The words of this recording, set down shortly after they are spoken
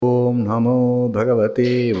Namo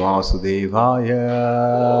Bhagavate Vasudevaya.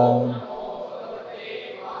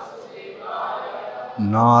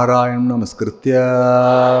 Narayanam Namaskritya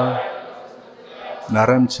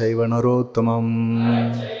Naram Chaiva Narottamam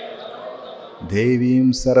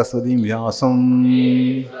Devim Saraswatim Vyasam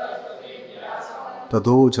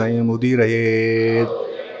Tado Jayamudiraye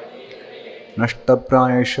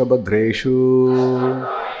Nashtaprayasha Bhadreshu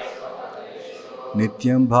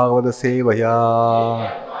Nityam Bhagavata Sevaya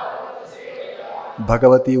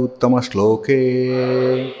Bhagavati Uttama Shloke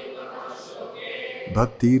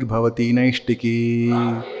Bhaktir Bhavati Naishtiki.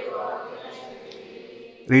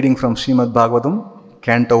 Reading from Srimad Bhagavatam,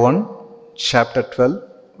 Canto 1, Chapter 12,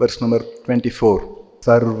 verse number 24.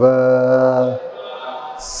 Sarva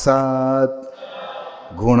Sat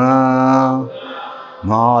Guna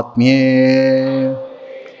Mahatmye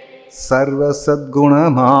Sarva Sadguna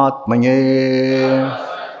Mahatmye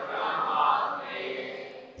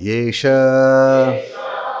Yesha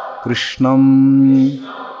Krishnam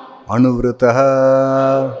Anuvritaha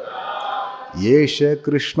Yesha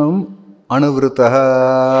Krishnam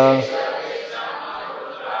Anuvritaha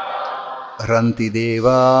Ranti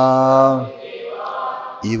Deva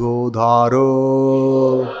Ivodharo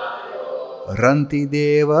Ranti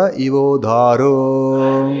Deva Ivodharo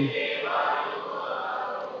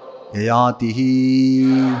Yayatihi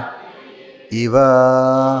Iva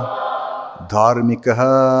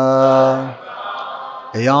Dharmikaha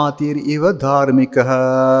Yayatir Iva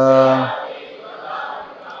Dharmikaha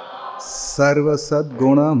Sarva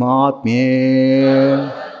Sadguna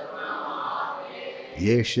Mahatmye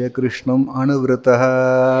Yesha Krishnam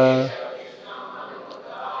Anuvritaha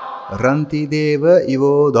Ranti Deva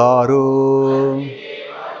Ivodharo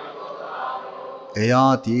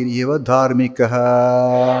Yayatir Iva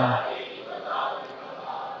Dharmikaha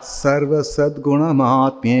Sarva Sadguna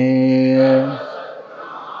Mahatmye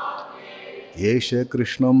Yesha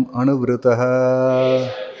Krishnam Anuvritaha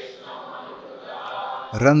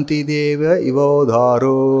Ranti Deva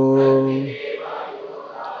Ivodharo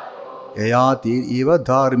Yayatir Iva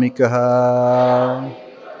Dharmikaha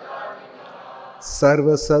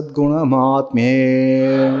Sarva Sadguna Mahatmye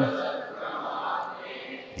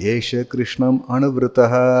Yesha Krishnam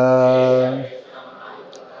Anuvritaha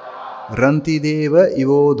Ranti Deva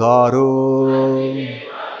Ivodharo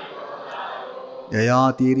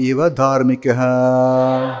Yayatir Iva Dharmikaha.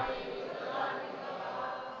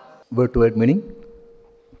 Word to word meaning.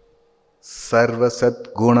 Sarva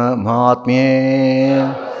Sat Guna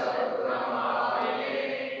Mahatmye,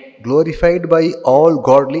 glorified by all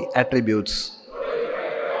godly attributes.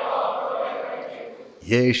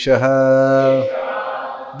 Yeshaha,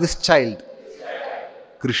 this child.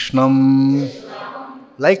 Krishnam,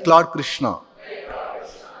 like Lord Krishna.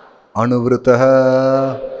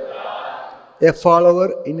 Anuvritaha, a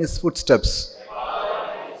follower in his footsteps.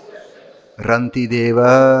 Ranti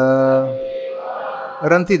Deva,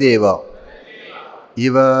 Ranti Deva.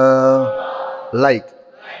 Iva, like.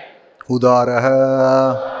 Udaraha,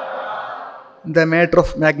 the matter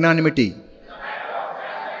of magnanimity.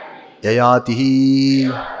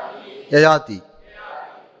 Yayatihi, Yayati.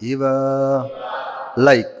 Iva,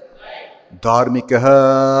 like. Dharmikaha,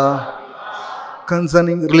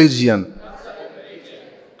 concerning religion.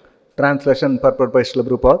 Translation purport by Srila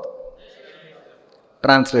Prabhupada.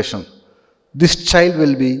 Translation. This child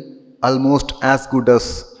will be almost as good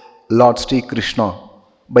as Lord Sri Krishna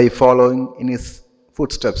by following in his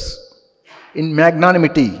footsteps. In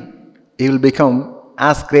magnanimity, he will become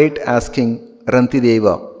as great as King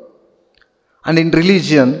Rantideva. And in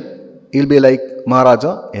religion, he will be like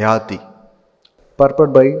Maharaja Yayati.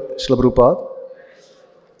 Purport by Srila Prabhupada.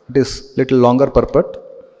 It is little longer purport,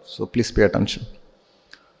 so please pay attention.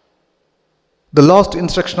 The last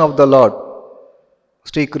instruction of the Lord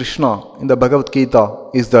Sri Krishna in the Bhagavad Gita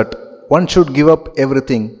is that one should give up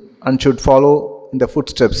everything and should follow in the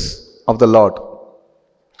footsteps of the Lord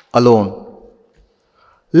alone.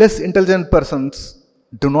 Less intelligent persons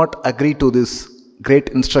do not agree to this great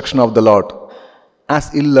instruction of the Lord, as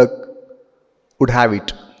ill luck would have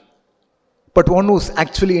it. But one who is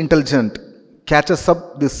actually intelligent catches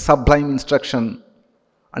up this sublime instruction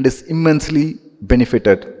and is immensely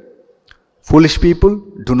benefited. Foolish people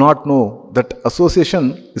do not know that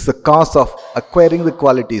association is the cause of acquiring the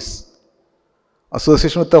qualities.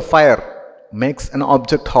 Association with the fire makes an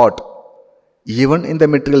object hot, even in the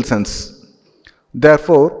material sense.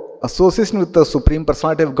 Therefore, association with the Supreme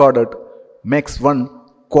Personality of Godhead makes one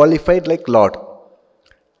qualified like Lord.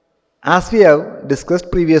 As we have discussed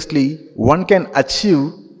previously, one can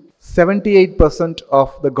achieve 78%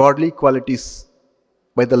 of the godly qualities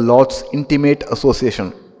by the Lord's intimate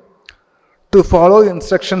association. To follow the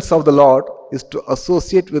instructions of the Lord is to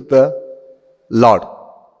associate with the Lord.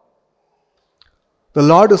 The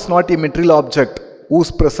Lord is not a material object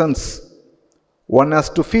whose presence one has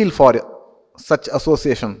to feel for such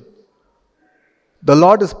association. The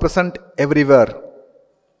Lord is present everywhere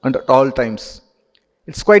and at all times.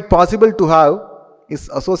 It's quite possible to have His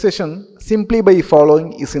association simply by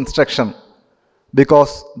following His instruction,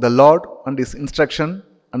 because the Lord and His instruction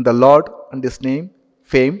and the Lord and His name,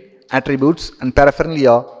 fame, attributes and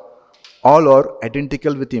paraphernalia all are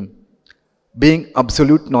identical with Him, being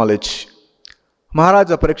absolute knowledge.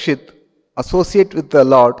 Maharaja Parikshit associated with the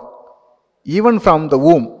Lord even from the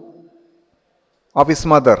womb of his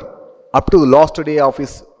mother up to the last day of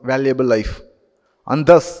his valuable life, and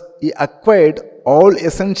thus he acquired all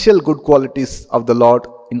essential good qualities of the Lord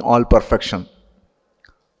in all perfection.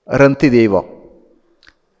 Rantideva,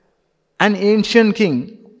 an ancient king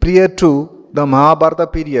prior to the Mahabharata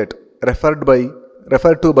period,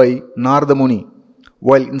 referred to by Narada Muni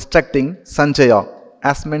while instructing Sanjaya,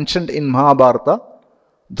 as mentioned in Mahabharata,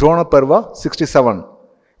 Drona Parva 67.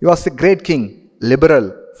 He was a great king, liberal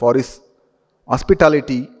for his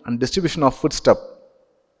hospitality and distribution of foodstuff.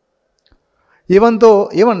 Even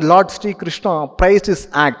Lord Sri Krishna praised his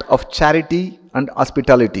act of charity and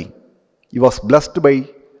hospitality, he was blessed by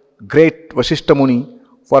great Vasishtha Muni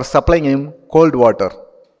for supplying him cold water,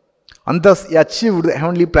 and thus he achieved the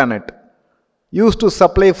heavenly planet. He used to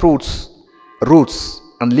supply fruits, roots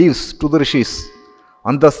and leaves to the rishis,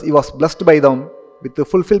 and thus he was blessed by them with the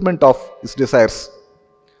fulfillment of his desires.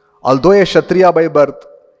 Although a Kshatriya by birth,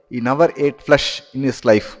 he never ate flesh in his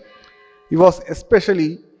life. He was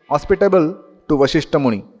especially hospitable to Vasishtha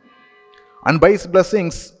Muni, and by his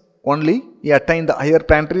blessings only he attained the higher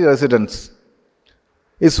planetary residence.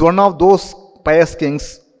 He is one of those pious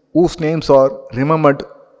kings whose names are remembered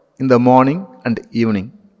in the morning and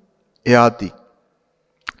evening. Yati,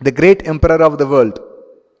 the great emperor of the world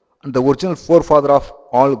and the original forefather of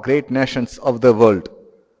all great nations of the world,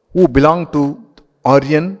 who belonged to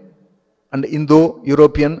Aryan and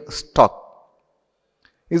Indo-European stock,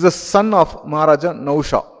 is the son of Maharaja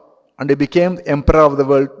Nausha, and he became the emperor of the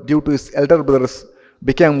world due to his elder brothers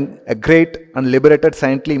became a great and liberated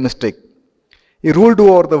saintly mystic. He ruled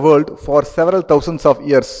over the world for several thousands of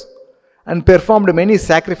years and performed many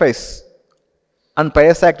sacrifices and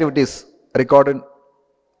pious activities recorded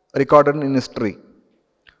in history.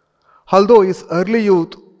 Although his early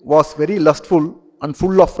youth was very lustful and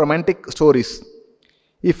full of romantic stories,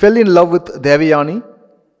 he fell in love with Devayani,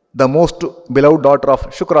 the most beloved daughter of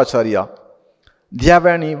Shukracharya.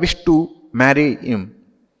 Devayani wished to marry him,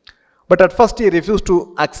 but at first he refused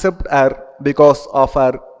to accept her because of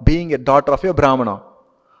her being a daughter of a Brahmana.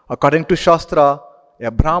 According to Shastra,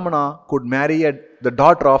 a Brahmana could marry the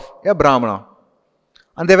daughter of a Brahmana,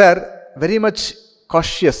 and they were very much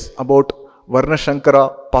cautious about Varna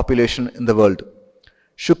Shankara population in the world.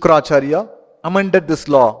 Shukracharya amended this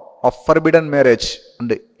law of forbidden marriage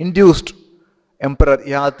and induced Emperor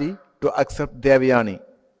Yati to accept Devayani.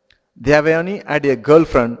 Devayani had a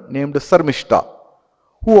girlfriend named Sarmishta,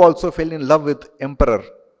 who also fell in love with Emperor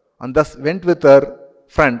and thus went with her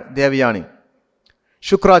friend Devayani.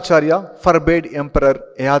 Shukracharya forbade Emperor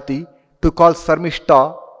Yati to call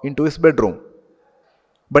Sarmishta into his bedroom,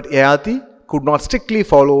 but Yati could not strictly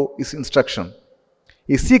follow his instruction.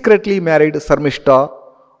 He secretly married Sarmishta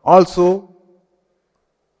also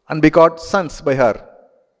and begot sons by her.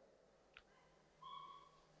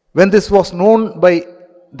 When this was known by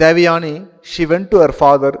Devayani, she went to her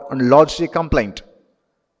father and lodged a complaint.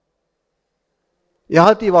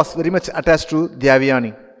 Yati was very much attached to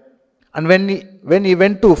Devayani, and when he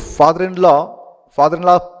went to father-in-law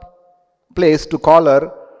place to call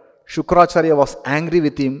her, Shukracharya was angry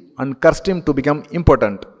with him and cursed him to become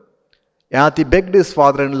impotent. Yati begged his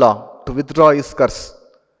father-in-law to withdraw his curse,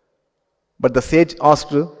 but the sage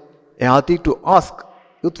asked Yati to ask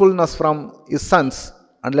youthfulness from his sons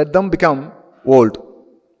and let them become old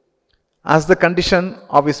as the condition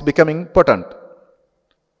of his becoming potent.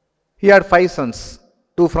 He had 5 sons,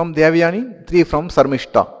 2 from Devayani, 3 from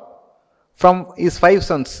Sarmishta. From his 5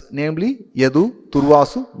 sons, namely Yadu,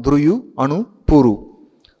 Turvasu, Dhruyu, Anu, Puru.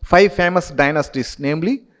 5 famous dynasties,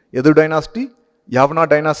 namely Yadu dynasty, Yavana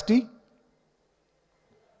dynasty,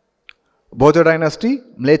 Bhoja dynasty,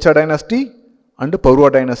 Mlecha dynasty and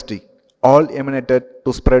Paurva dynasty, all emanated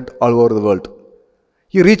to spread all over the world.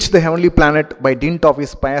 He reached the heavenly planet by dint of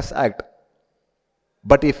his pious act,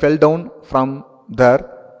 but he fell down from there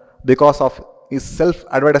because of his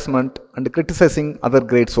self-advertisement and criticizing other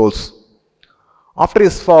great souls. After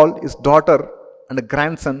his fall, his daughter and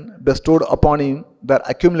grandson bestowed upon him their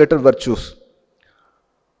accumulated virtues.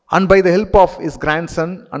 And by the help of his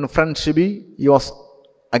grandson and friend Shibi, he was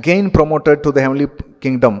again promoted to the heavenly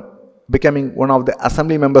kingdom, becoming one of the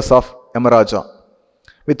assembly members of Yamaraja,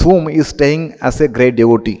 with whom he is staying as a great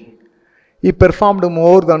devotee. He performed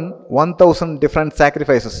more than 1000 different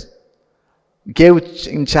sacrifices, gave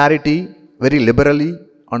in charity very liberally,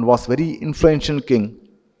 and was very influential king.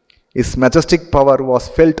 His majestic power was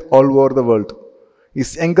felt all over the world.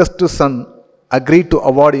 His youngest son agreed to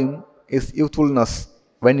award him his youthfulness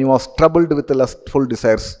when he was troubled with lustful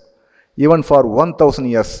desires, even for 1000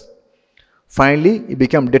 years. Finally, he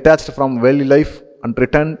became detached from worldly life and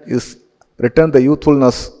returned the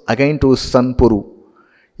youthfulness again to his son Puru.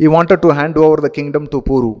 He wanted to hand over the kingdom to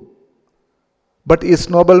Puru, but his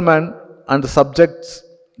nobleman and the subjects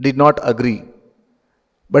did not agree.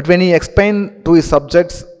 But when he explained to his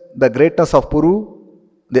subjects the greatness of Puru,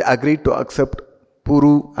 they agreed to accept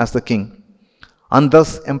Puru as the king. And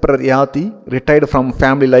thus Emperor Yati retired from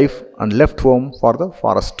family life and left home for the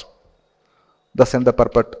forest. Thus end the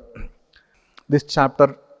purport. This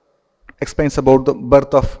chapter explains about the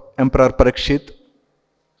birth of Emperor Parikshit.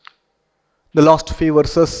 The last few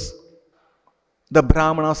verses, the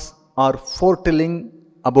Brahmanas are foretelling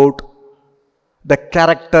about the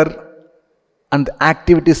character and the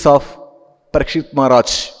activities of Parikshit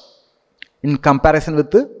Maharaj in comparison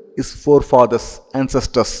with his forefathers,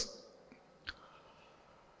 ancestors.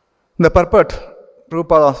 In the purport,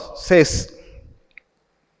 Prabhupada says,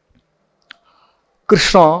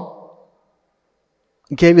 Krishna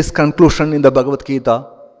gave his conclusion in the Bhagavad Gita,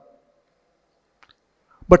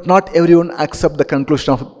 but not everyone accepts the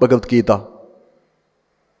conclusion of Bhagavad Gita.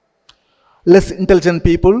 Less intelligent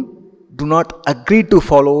people do not agree to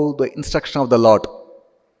follow the instruction of the Lord.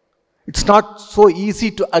 It's not so easy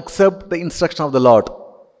to accept the instruction of the Lord.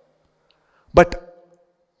 But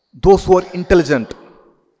those who are intelligent,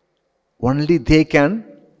 only they can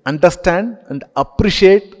understand and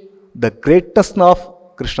appreciate the greatness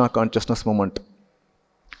of Krishna consciousness movement.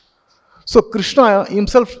 So Krishna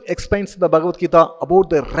himself explains in the Bhagavad Gita about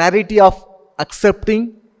the rarity of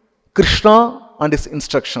accepting Krishna and his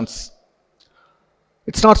instructions.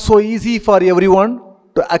 It's not so easy for everyone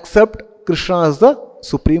to accept Krishna as the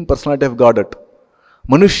Supreme Personality of Godhead.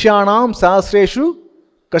 Manushyanam sahasreshu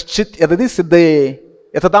kaschit yadadi siddhaye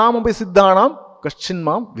yatadamapi siddhanam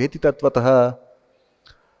kaschinmam veti tatvatah.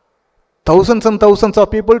 Thousands and thousands of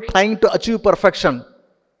people trying to achieve perfection.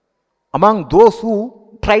 Among those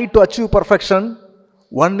who try to achieve perfection,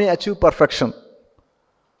 one may achieve perfection.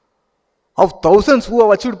 Of thousands who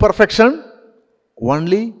have achieved perfection,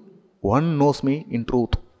 only one knows me in truth.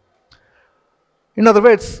 In other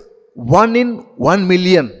words, 1 in 1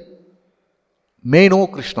 million may know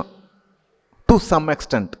Krishna to some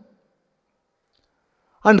extent.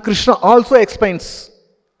 And Krishna also explains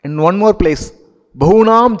in one more place,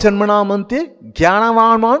 Bahunam janmanam ante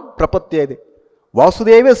jnanavanman prapatyade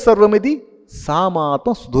Vasudeva sarvamidi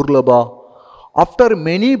samatma sudurlabha. After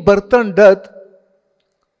many birth and death,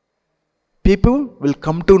 people will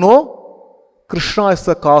come to know Krishna is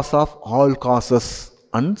the cause of all causes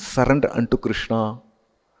and surrender unto Krishna.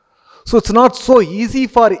 So it's not so easy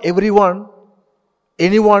for anyone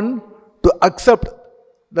to accept.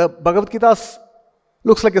 The Bhagavad Gita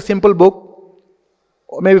looks like a simple book,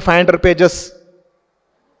 maybe 500 pages.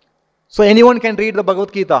 So anyone can read the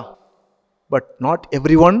Bhagavad Gita, but not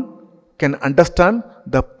everyone can understand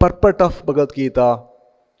the purport of Bhagavad Gita.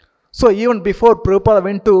 So even before Prabhupada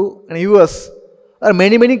went to US, there are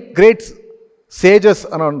many great sages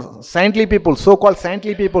around, saintly people, so-called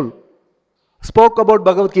saintly people, spoke about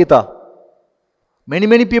Bhagavad Gita.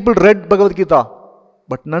 Many people read Bhagavad Gita,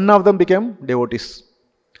 but none of them became devotees.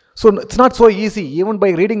 So it's not so easy. Even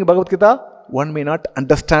by reading Bhagavad Gita, one may not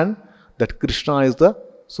understand that Krishna is the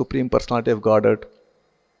Supreme Personality of Godhead.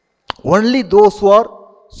 Only those who are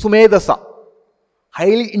Sumedasa,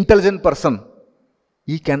 highly intelligent person,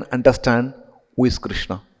 he can understand who is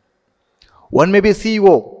Krishna. One may be a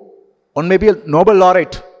CEO, one may be a Nobel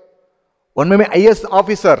laureate, one may be an IAS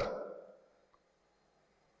officer,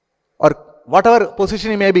 or whatever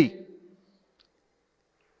position he may be.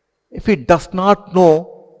 If he does not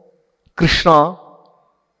know Krishna,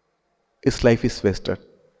 his life is wasted.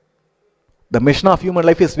 The mission of human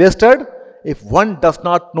life is wasted if one does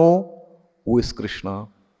not know who is Krishna.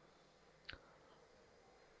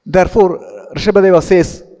 Therefore, Rishabhadeva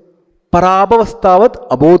says, Parabhavastavat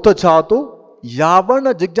abhota jato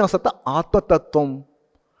yavana jijnasata atma tattvam.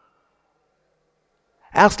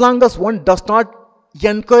 As long as one does not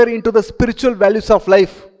inquire into the spiritual values of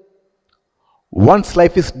life, one's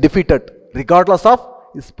life is defeated regardless of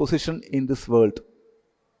his position in this world.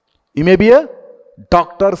 You may be a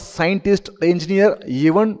doctor, scientist, engineer,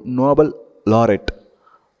 even Nobel laureate.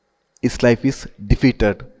 His life is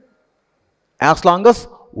defeated. As long as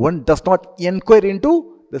one does not inquire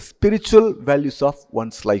into the spiritual values of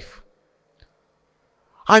one's life.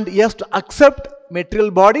 And he has to accept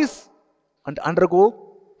material bodies and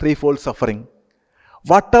undergo threefold suffering.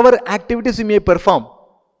 Whatever activities you may perform,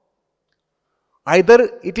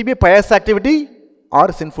 either it will be pious activity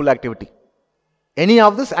or sinful activity. Any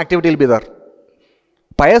of this activity will be there.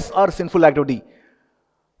 Pious or sinful activity.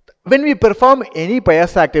 When we perform any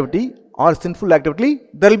pious activity or sinful activity,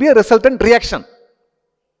 there will be a resultant reaction.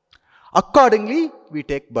 Accordingly, we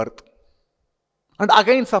take birth and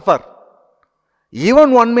again suffer.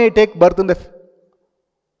 Even one may take birth in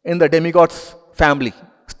the demigod's family.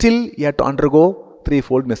 Still, he had to undergo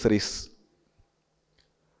threefold miseries.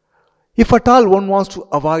 If at all one wants to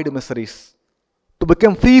avoid miseries, to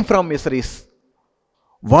become free from miseries,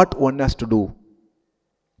 what one has to do?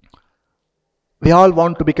 We all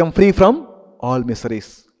want to become free from all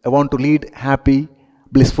miseries. I want to lead happy,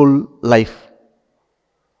 blissful life.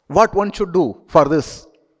 What one should do for this?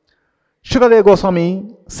 Shukadeva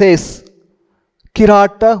Goswami says,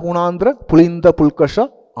 Kirata Hunandra Pulinda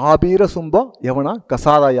Pulkasha Abira Sumba Yavana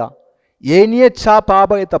Kasadaya Yeniya Cha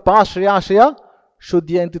Paba Etapa Shriyashaya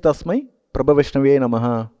Shuddhyanti Tasmai Prabha Vaishnave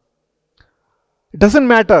Namaha. It doesn't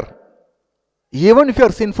matter. Even if you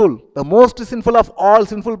are sinful, the most sinful of all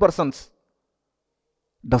sinful persons,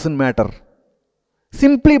 doesn't matter.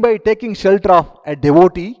 Simply by taking shelter of a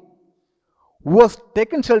devotee who has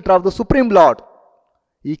taken shelter of the Supreme Lord,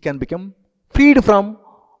 he can become freed from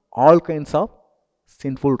all kinds of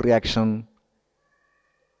sinful reaction.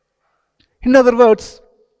 In other words,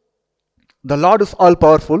 the Lord is all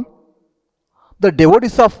powerful. The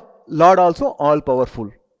devotees of Lord also all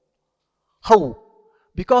powerful. How?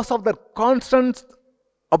 Because of their constant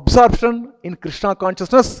absorption in Krishna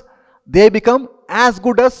consciousness, they become as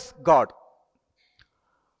good as God.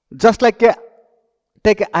 Just like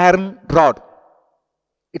take an iron rod.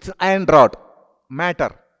 It's an iron rod.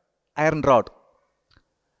 Matter. Iron rod.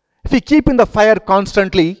 If we keep in the fire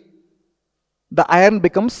constantly, the iron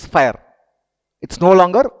becomes fire. It's no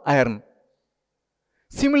longer iron.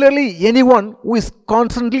 Similarly, anyone who is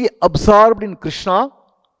constantly absorbed in Krishna,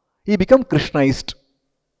 he becomes Krishnaist.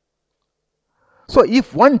 So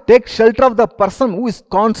if one takes shelter of the person who is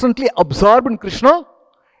constantly absorbed in Krishna,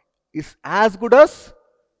 is as good as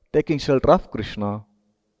taking shelter of Krishna.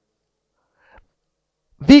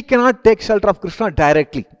 We cannot take shelter of Krishna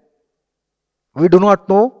directly. We do not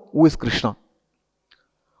know who is Krishna.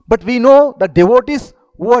 But we know the devotees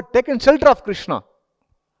who are taken shelter of Krishna,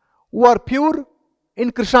 who are pure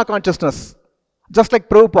in Krishna consciousness, just like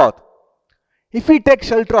Prabhupada. If we take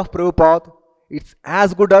shelter of Prabhupada, it's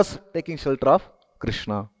as good as taking shelter of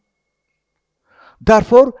Krishna.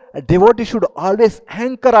 Therefore, a devotee should always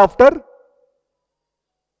hanker after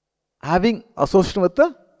having association with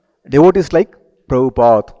the devotees like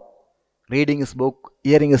Prabhupada, reading his book,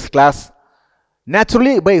 hearing his class.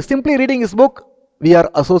 Naturally, by simply reading his book, we are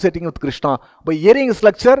associating with Krishna. By hearing his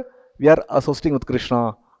lecture, we are associating with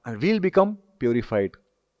Krishna and we will become purified.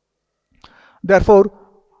 Therefore,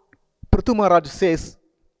 Prithu Maharaj says,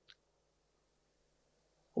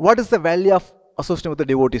 what is the value of associating with the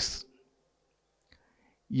devotees?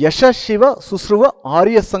 Yasha Shiva Susruva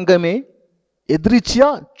Arya Sangame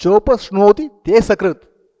Edrichya Chopa Shnoti Te Sakrit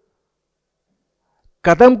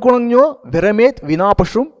Kadam Kunanyo Viramet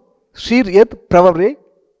Vinapashum Shir Yet Pravare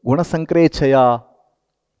Gunasankrechaya.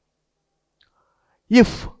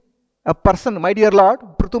 If a person, my dear Lord,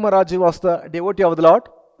 Prithu Maharaj was the devotee of the Lord,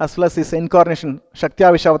 as well as his incarnation,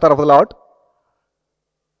 Shaktyavish avatar of the Lord,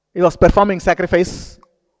 he was performing sacrifice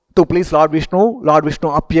to please Lord Vishnu. Lord Vishnu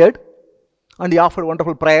appeared and he offered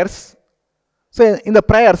wonderful prayers. So in the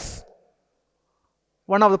prayers,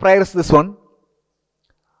 one of the prayers is this one.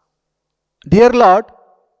 Dear Lord,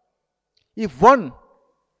 if one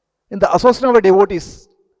in the association of the devotees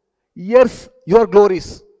hears your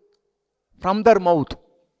glories from their mouth,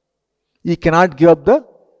 he cannot give up the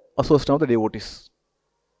association of the devotees.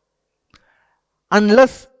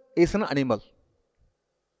 Unless he is an animal.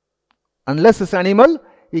 Unless he is an animal,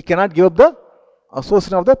 he cannot give up the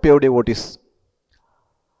association of the pure devotees.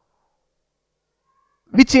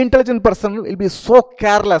 Which intelligent person will be so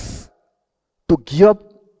careless to give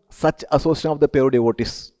up such association of the pure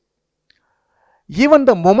devotees? Even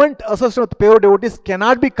the moment association with pure devotees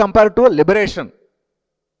cannot be compared to a liberation.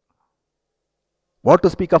 What to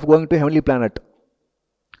speak of going to heavenly planet?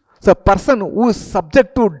 So a person who is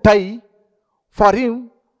subject to die, for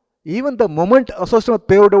him, even the moment association with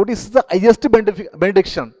pure devotees is the highest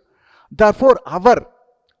benediction. Therefore, our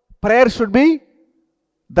prayer should be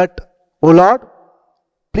that, O Lord,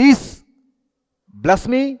 please bless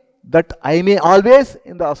me that I may always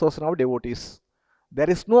in the association of devotees. There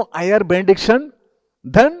is no higher benediction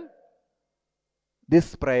than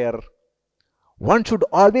this prayer. One should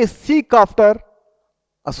always seek after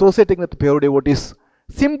associating with pure devotees.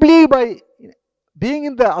 Simply by being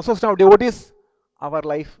in the association of devotees, our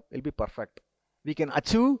life will be perfect. We can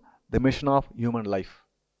achieve the mission of human life.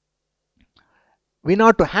 We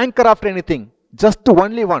not to hanker after anything, just to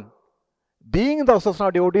only one. Being in the association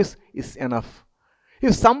of devotees is enough.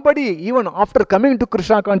 If somebody, even after coming to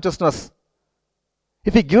Krishna consciousness,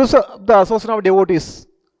 if he gives up the association of devotees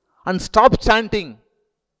and stops chanting,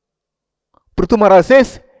 Prithu Maharaj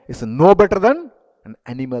says, is no better than an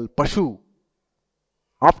animal, Pashu.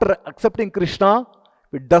 After accepting Krishna,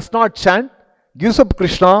 if it does not chant, gives up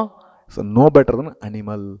Krishna, is no better than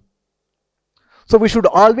animal. So we should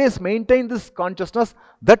always maintain this consciousness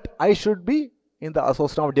that I should be in the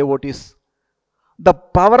association of devotees. The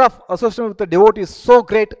power of association with the devotee is so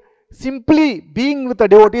great. Simply being with the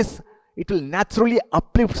devotees, it will naturally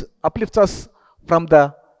uplifts us from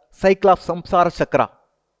the cycle of samsara chakra,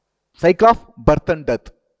 cycle of birth and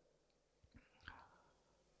death.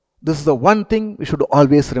 This is the one thing we should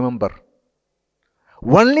always remember.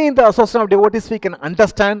 Only in the association of devotees we can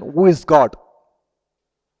understand who is God,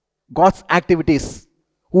 God's activities,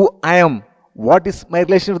 who I am, what is my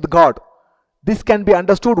relation with God. This can be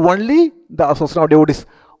understood only in the association of devotees.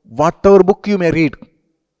 Whatever book you may read,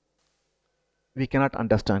 we cannot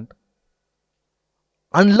understand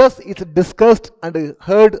unless it's discussed and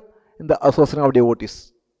heard in the association of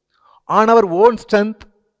devotees. On our own strength,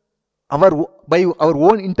 by our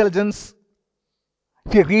own intelligence,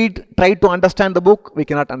 if you read, try to understand the book, we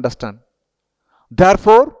cannot understand.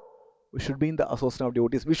 Therefore, we should be in the association of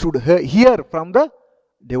devotees. We should hear from the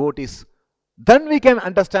devotees. Then we can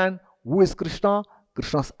understand who is Krishna,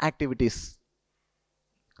 Krishna's activities.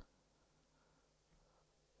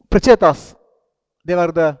 Prachetas, they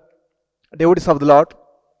were the devotees of the Lord.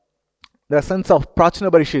 They are sons of Prachina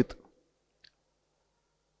Barishit.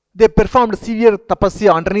 They performed severe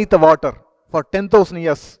tapasya underneath the water for 10,000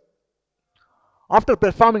 years. After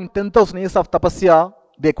performing 10,000 years of tapasya,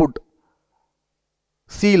 they could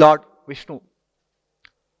see Lord Vishnu.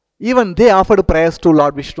 Even they offered prayers to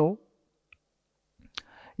Lord Vishnu.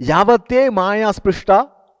 Yavate maya sprishta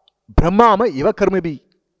brahmama iva karmibi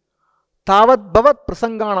tavad bhavat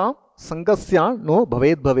prasangana sangasya no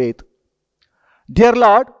bhaved bhaved. Dear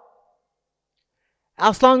Lord,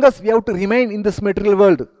 as long as we have to remain in this material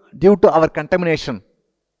world due to our contamination,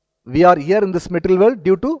 we are here in this material world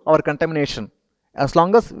due to our contamination. As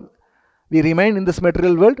long as we remain in this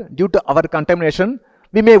material world due to our contamination,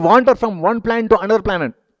 we may wander from one planet to another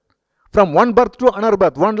planet, from one birth to another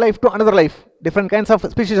birth, one life to another life. Different kinds of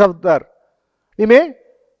species are there. We may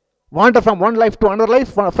wander from one life to another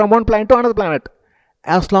life, from one planet to another planet.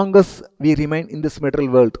 As long as we remain in this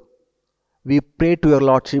material world, we pray to your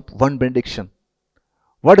Lordship one benediction.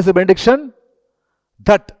 What is the benediction?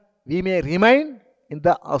 That we may remain in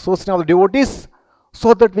the association of the devotees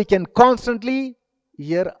so that we can constantly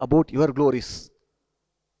hear about your glories.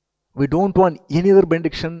 We don't want any other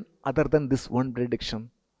benediction other than this one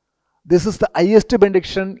benediction. This is the highest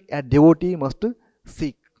benediction a devotee must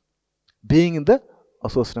seek. Being in the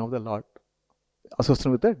association of the Lord,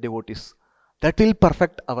 association with the devotees. That will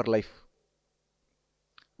perfect our life.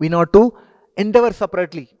 We not to endeavor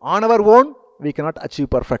separately. On our own, we cannot achieve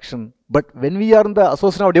perfection. But when we are in the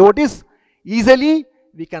association of devotees, easily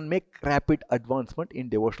we can make rapid advancement in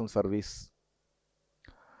devotional service.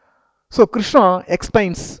 So Krishna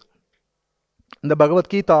explains in the Bhagavad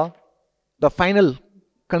Gita, the final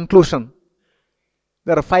conclusion.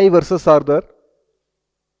 There are 5 verses are there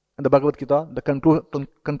in the Bhagavad Gita, the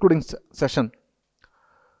concluding session.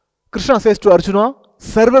 Krishna says to Arjuna,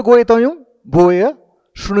 Sarva goetayam bhoya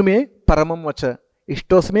shrunume paramam vacha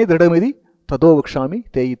ishtosme dridamidi tado vakshami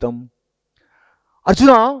teitam.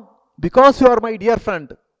 Arjuna, because you are my dear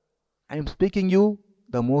friend, I am speaking you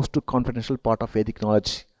the most confidential part of Vedic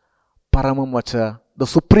knowledge. Paramam vacha, the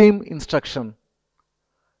supreme instruction.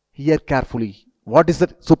 Hear carefully. What is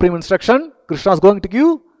the supreme instruction? Krishna is going to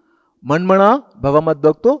give. Manmana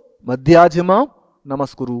bhavamadbhakto madhyajima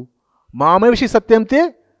namaskuru. Mamavishi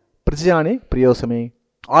satyamte prajayane priyosame.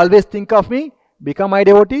 Always think of me, become my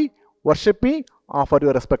devotee, worship me, offer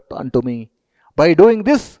your respect unto me. By doing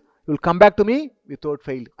this, you will come back to me without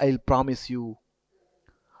fail. I will promise you.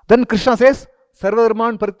 Then Krishna says, Sarva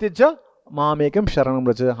dharman parityajya mamekam sharanam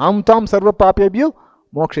raja. Ham tam sarva papyabhyo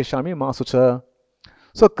moksheshami masucha.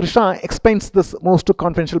 So Krishna explains this most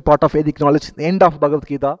confidential part of Vedic knowledge, the end of Bhagavad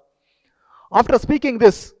Gita. After speaking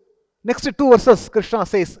this, Next two verses, Krishna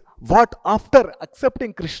says, what after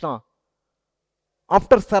accepting Krishna,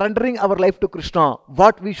 after surrendering our life to Krishna,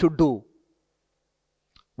 what we should do?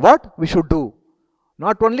 What we should do?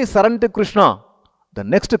 Not only surrender to Krishna, the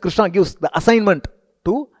next Krishna gives the assignment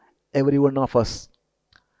to every one of us.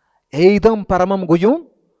 Eidam paramam guyum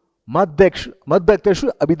madbhakteshu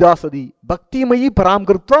abhidasadi bhakti mayi param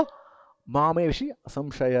krutva mameshi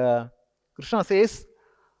asamshaya. Krishna says,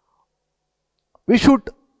 we should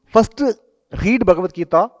first read Bhagavad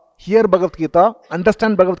Gita, hear Bhagavad Gita,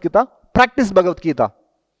 understand Bhagavad Gita, practice Bhagavad Gita.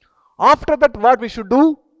 After that, what we should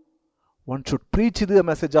do? One should preach the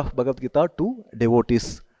message of Bhagavad Gita to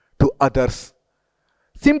devotees, to others.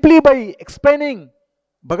 Simply by explaining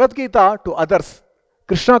Bhagavad Gita to others,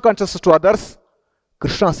 Krishna consciousness to others,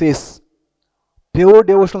 Krishna says, pure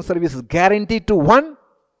devotional service is guaranteed to one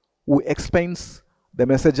who explains the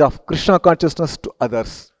message of Krishna consciousness to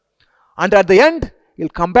others. And at the end, he'll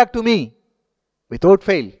come back to me without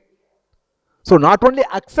fail. So not only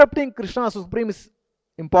accepting Krishna as Supreme is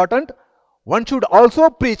important, one should also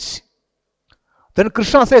preach. Then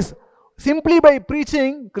Krishna says, simply by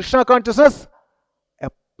preaching Krishna consciousness, a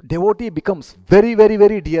devotee becomes very, very,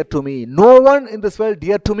 very dear to me. No one in this world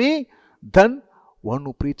dear to me than one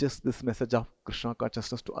who preaches this message of Krishna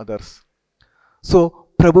consciousness to others. So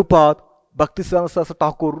Prabhupada, Bhaktisiddhanta Saraswati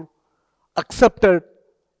Thakur accepted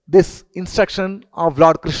this instruction of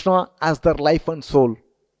Lord Krishna as their life and soul.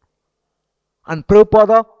 And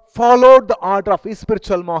Prabhupada followed the order of his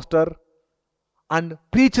spiritual master and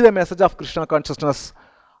preached the message of Krishna consciousness.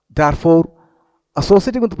 Therefore,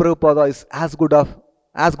 associating with Prabhupada is as good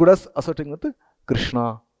as associating with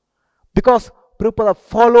Krishna. Because Prabhupada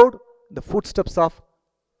followed the footsteps of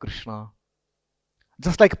Krishna.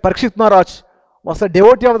 Just like Parikshit Maharaj was a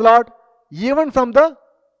devotee of the Lord, even from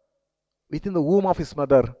within the womb of his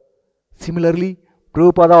mother. Similarly,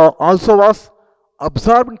 Prabhupada also was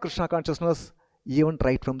absorbed in Krishna consciousness even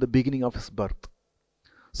right from the beginning of his birth.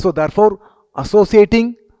 So therefore,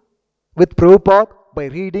 associating with Prabhupada by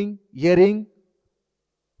reading, hearing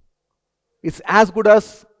is as good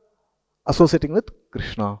as associating with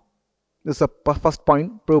Krishna. This is the first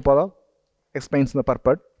point Prabhupada explains in the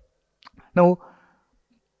purport. Now,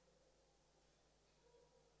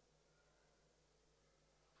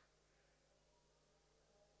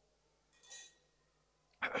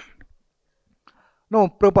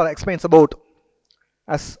 Prabhupada explains about,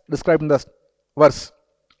 as described in the verse,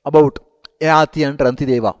 about Yati and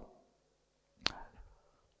Rantideva.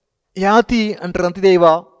 Yati and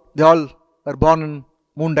Rantideva, they all were born in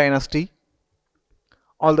Moon Dynasty.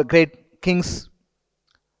 All the great kings,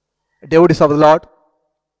 devotees of the Lord,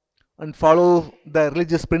 and follow the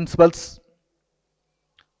religious principles.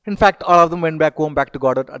 In fact, all of them went back home, back to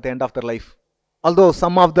God at the end of their life. Although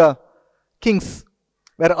some of the kings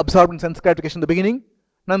were absorbed in sense gratification in the beginning,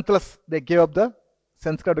 nonetheless they gave up the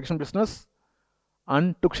sense gratification business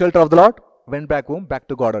and took shelter of the Lord, went back home, back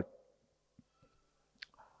to Godhead.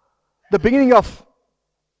 The beginning of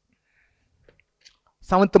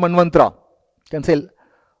 7th Manvantara, you can say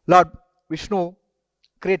Lord Vishnu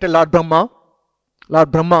created Lord Brahma.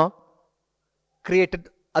 Lord Brahma created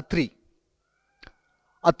Atri.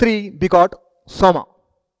 Atri begot Soma,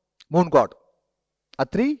 moon god.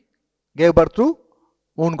 Atri gave birth to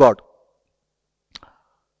moon god.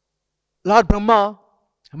 Lord Brahma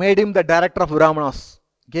made him the director of Brahmanas,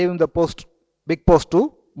 gave him the post, big post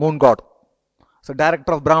to moon god. So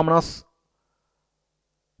director of Brahmanas,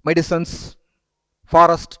 medicines,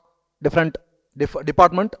 forest, different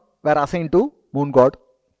department were assigned to moon god.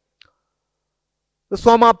 The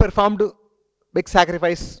Soma performed big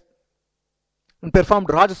sacrifice and performed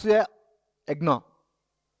Rajasuya Yagna.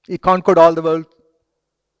 He conquered all the world,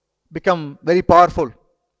 become very powerful.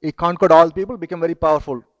 He conquered all people, became very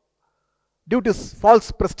powerful. Due to his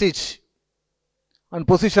false prestige and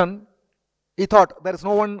position, he thought there is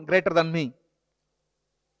no one greater than me.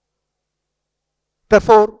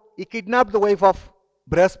 Therefore, he kidnapped the wife of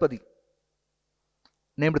Brihaspati,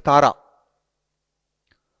 named Tara.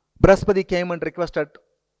 Brihaspati came and requested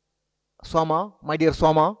Soma, my dear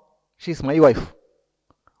Soma, she is my wife.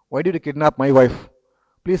 Why did you kidnap my wife?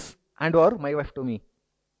 Please hand over my wife to me.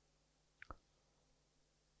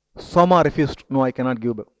 Soma refused, no, I cannot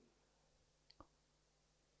give.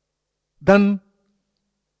 Then,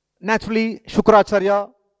 naturally,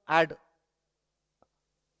 Shukracharya had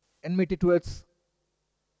enmity towards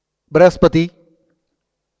Brihaspati.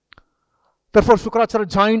 Therefore, Shukracharya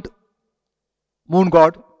joined moon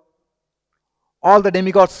god. All the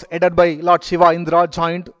demigods headed by Lord Shiva, Indra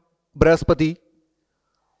joined Brihaspati.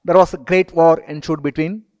 There was a great war ensued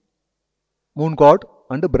between moon god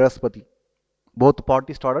and Brihaspati. Both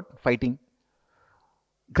parties started fighting.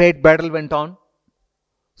 Great battle went on.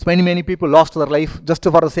 So many people lost their life just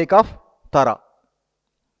for the sake of Tara.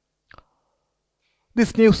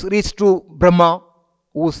 This news reached to Brahma,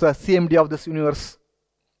 who is the CMD of this universe.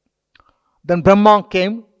 Then Brahma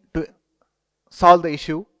came to solve the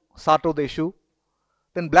issue, sort out the issue.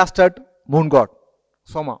 Then blasted moon god,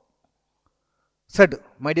 Soma. Said,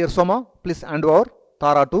 my dear Soma, please hand over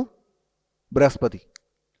Tara to Brihaspati.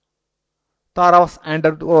 Tara was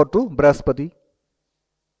handed over to Brihaspati.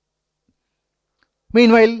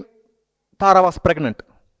 Meanwhile, Tara was pregnant.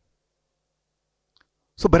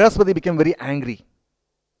 So Brihaspati became very angry.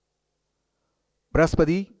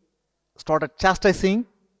 Brihaspati started chastising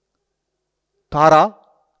Tara,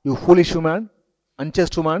 you foolish woman,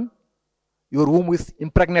 unchaste woman, your womb is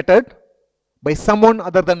impregnated by someone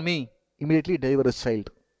other than me. Immediately deliver this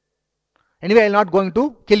child. Anyway, I am not going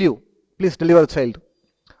to kill you. Please deliver the child.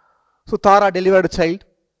 So Tara delivered a child.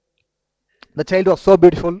 The child was so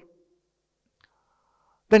beautiful.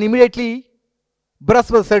 Then immediately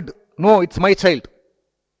Brihaspati said, no, it's my child.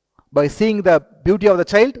 By seeing the beauty of the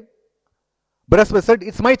child, Brihaspati said,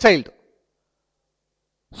 it's my child.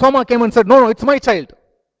 Soma came and said, no, it's my child.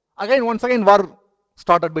 Once again war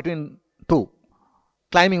started between two,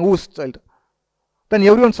 claiming whose child. Then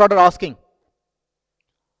everyone started asking.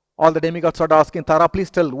 All the demigods started asking, Tara, please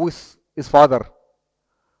tell who is his father.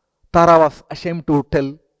 Tara was ashamed to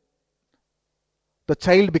tell. The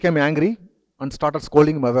child became angry and started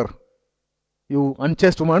scolding mother. You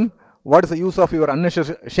unchaste woman, what is the use of your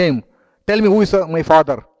unnecessary shame? Tell me who is my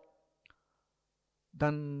father.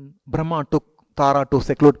 Then Brahma took Tara to a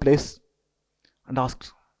secluded place and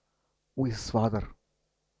asked, who is his father?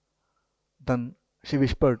 Then she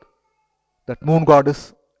whispered that moon god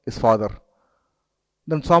is his father.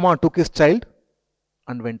 Then Soma took his child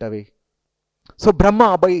and went away. So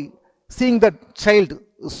Brahma, by seeing that child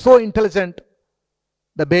so intelligent,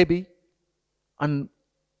 the baby, and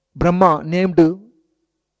Brahma named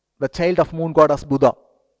the child of moon god as Buddha.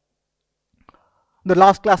 In the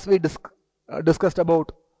last class we discussed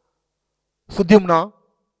about Sudyumna,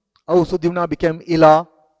 how Sudyumna became Ila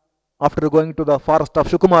after going to the forest of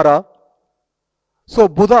Shukumara. So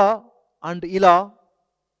Buddha and Ila,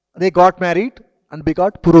 they got married and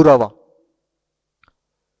begot Pururava.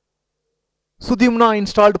 Sudyumna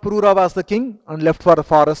installed Pururava as the king and left for the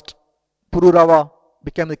forest. Pururava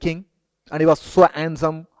became the king and he was so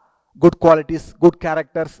handsome, good qualities, good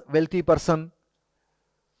characters, wealthy person.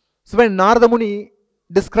 So when Narada Muni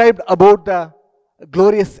described about the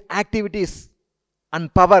glorious activities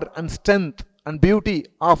and power and strength and beauty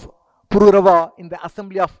of Pururava in the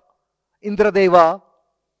assembly of Indradeva,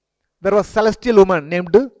 there was a celestial woman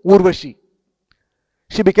named Urvashi.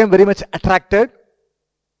 She became very much attracted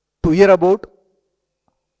to hear about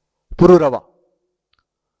Pururava.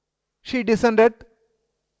 She descended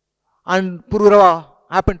and Pururava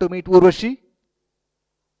happened to meet Urvashi.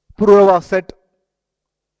 Pururava said,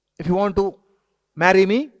 if you want to marry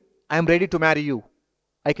me, I am ready to marry you.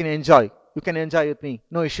 I can enjoy. You can enjoy with me.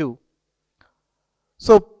 No issue.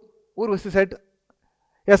 So Urvashi said,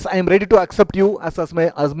 yes, I am ready to accept you as my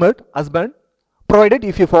husband, provided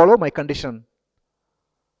if you follow my condition.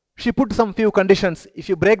 She put some few conditions. If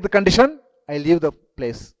you break the condition, I leave the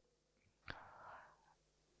place.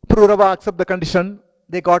 Pururava accepted the condition.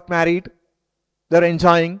 They got married. They are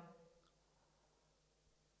enjoying.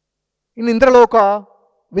 In Indraloka,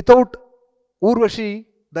 without Urvashi,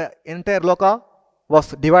 the entire Loka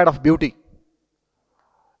was devoid of beauty.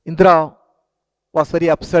 Indra was very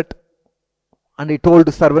upset and he told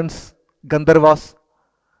the servants, Gandharvas,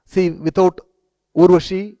 see, without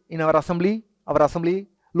Urvashi in our assembly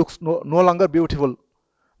looks no longer beautiful.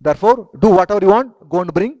 Therefore, do whatever you want, go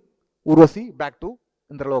and bring Urvashi back to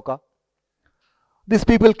Indraloka. These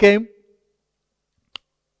people came,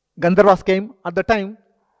 Gandharvas came. At the time,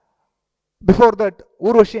 before that,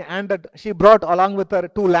 Urvashi she brought along with her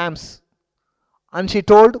 2 lambs. And she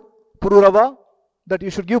told Pururava that you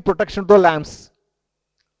should give protection to the lambs,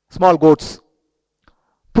 small goats.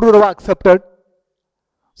 Pururava accepted.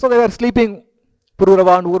 So they were sleeping.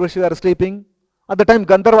 Pururava and Urvashi were sleeping. At the time,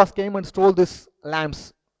 Gandharvas came and stole these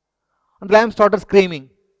lambs. And the lambs started screaming.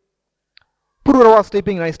 Pururava was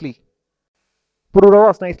sleeping nicely. Pururava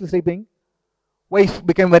was nicely sleeping. Wife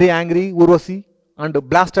became very angry, Urvashi, and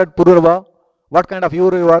blasted Pururava. What kind of you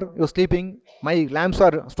are? You're sleeping. My lambs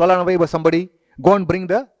are stolen away by somebody. Go and bring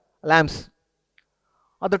the lambs.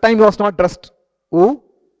 At the time he was not dressed.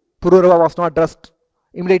 Pururava was not dressed.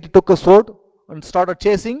 Immediately took a sword and started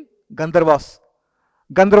chasing Gandharvas.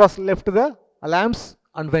 Gandharvas left the lambs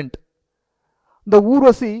and went. The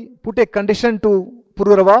Urvashi put a condition to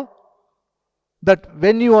Pururava that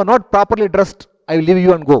when you are not properly dressed, I will leave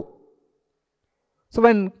you and go. So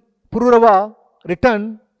when Pururava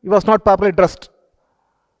returned, he was not properly dressed.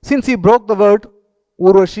 Since he broke the word,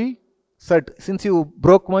 Urvashi said, since you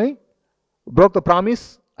broke the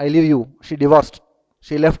promise, I leave you. She divorced.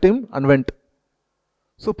 She left him and went.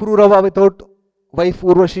 So Pururava, without wife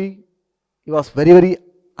Urvashi, he was very, very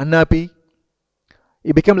unhappy.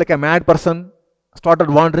 He became like a mad person, started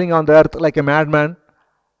wandering on the earth like a madman.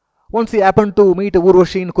 Once he happened to meet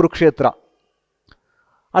Urvashi in Kurukshetra.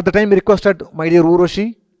 At the time he requested, my dear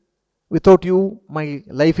Urvashi, without you, my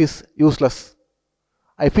life is useless.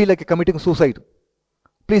 I feel like committing suicide.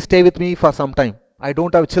 Please stay with me for some time. I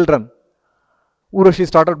don't have children. Urvashi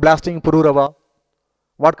started blasting Pururava.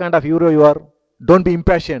 What kind of hero you are? Don't be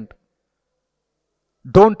impatient.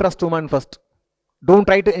 Don't trust woman first. Don't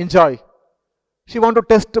try to enjoy. She wanted to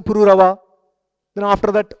test Pururava. Then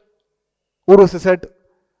after that, Urvashi said,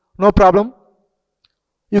 no problem.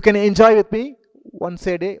 You can enjoy with me once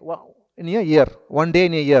a day in a year. One day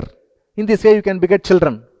in a year. In this way you can beget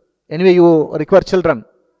children. Anyway you require children.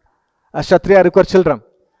 A Kshatriya require children.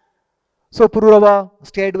 So Pururava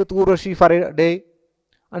stayed with Urvashi for a day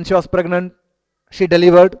and she was pregnant. She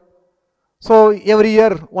delivered. So every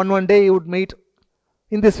year, one day he would meet.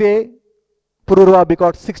 In this way, Pururava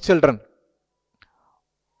begot 6 children.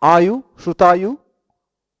 Ayu, Shrutayu,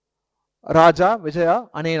 Raja, Vijaya,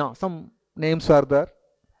 Anena. Some names were there.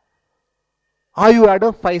 Ayu had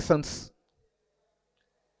 5 sons.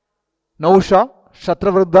 Nausha,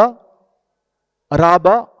 Shatravruddha,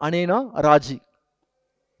 Raba, Anena, Raji.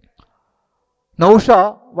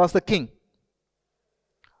 Nausha was the king.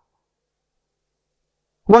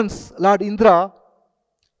 Once Lord Indra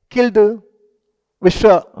killed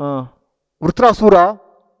Vritrasura,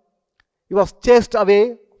 he was chased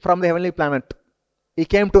away from the heavenly planet. He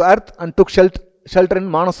came to earth and took shelter in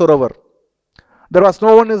Manasarovar. There was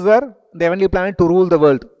no one there on the heavenly planet to rule the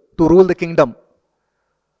world, to rule the kingdom.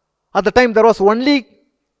 At the time there was only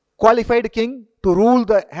qualified king to rule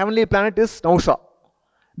the heavenly planet is Nausha.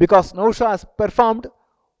 Because Nausha has performed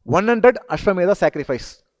 100 Ashwamedha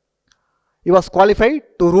sacrifice. He was qualified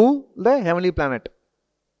to rule the heavenly planet.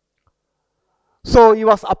 So he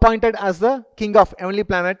was appointed as the king of heavenly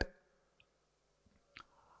planet.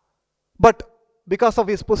 But because of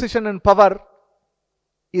his position and power,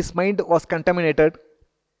 his mind was contaminated.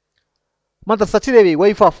 Mother Sachidevi,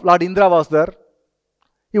 wife of Lord Indra, was there.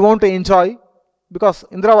 He wanted to enjoy, because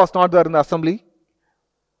Indra was not there in the assembly.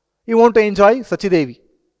 He wanted to enjoy Sachidevi.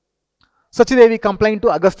 Sachidevi complained to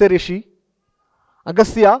Agastya Rishi.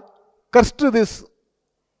 Agastya cursed this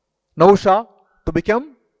Nausha to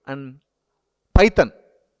become an python.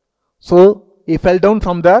 So he fell down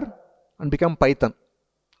from there and became python.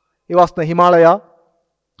 He was in the Himalaya.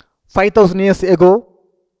 5000 years ago,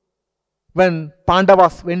 when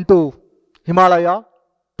Pandavas went to Himalaya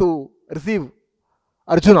to receive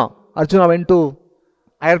Arjuna. Arjuna went to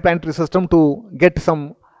higher planetary system to get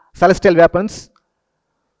some celestial weapons.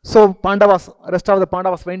 So rest of the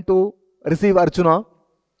Pandavas went to receive Arjuna.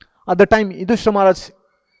 At the time, Yudhishthira Maharaj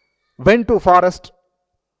went to forest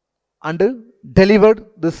and delivered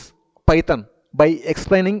this python by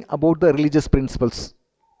explaining about the religious principles.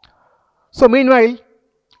 So meanwhile,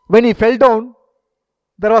 when he fell down,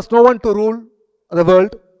 there was no one to rule the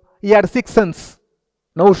world. He had 6 sons.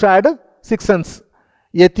 Nausha had 6 sons.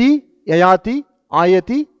 Yati, Yayati,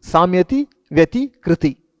 Ayati, Samyati, Vyati,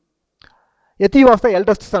 Kriti. Yati was the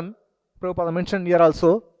eldest son. Prabhupada mentioned here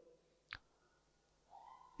also.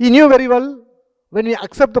 He knew very well, when we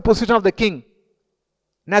accept the position of the king,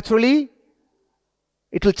 naturally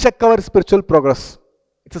it will check our spiritual progress.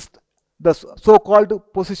 It is the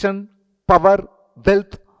so-called position, power,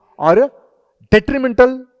 wealth are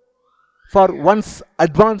detrimental for one's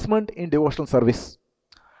advancement in devotional service.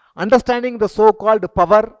 Understanding the so-called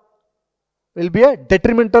power will be a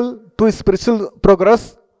detrimental to his spiritual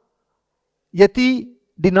progress. Yati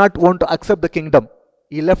did not want to accept the kingdom.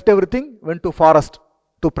 He left everything, went to forest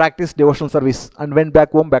to practice devotional service and went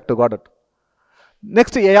back home, back to Godhead.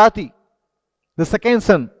 Next, Yayati, the second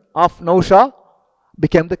son of Nausha,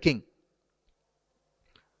 became the king.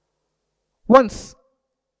 Once,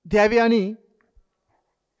 Devyani,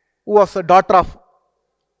 who was a daughter of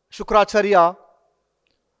Shukracharya,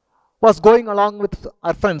 was going along with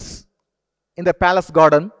her friends in the palace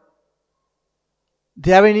garden.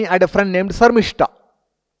 Devyani had a friend named Sarmishta.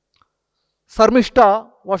 Sarmishta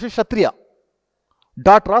was a Kshatriya,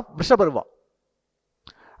 daughter of Vrishabharva.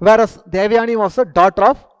 Whereas Devyani was a daughter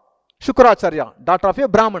of Shukracharya, daughter of a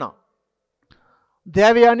Brahmana.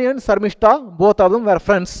 Devyani and Sarmishta, both of them were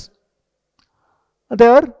friends. They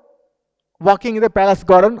were walking in the palace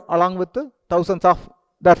garden along with thousands of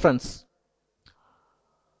their friends.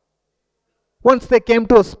 Once they came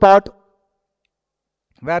to a spot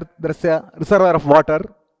where there is a reservoir of water,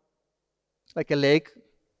 like a lake.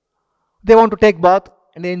 They want to take bath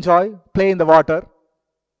and enjoy, play in the water.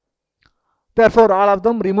 Therefore, all of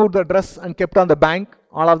them removed their dress and kept on the bank.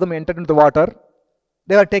 All of them entered into the water.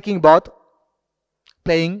 They were taking bath,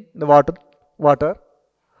 playing in the water.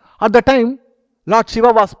 At the time, Lord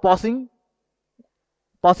Shiva was passing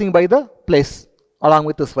by the place along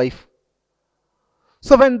with his wife.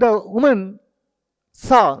 So when the woman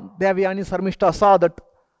saw, Devyani Sarmishta saw that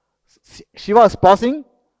Shiva was passing,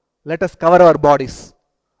 let us cover our bodies.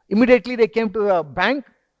 Immediately they came to the bank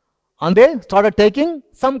and they started taking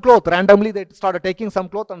some cloth. Randomly they started taking some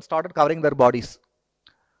cloth and started covering their bodies.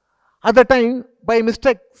 At the time, by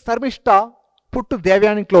mistake, Sarmishta put to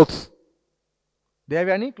Devyani clothes.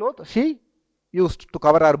 Devyani cloth she used to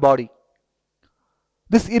cover her body.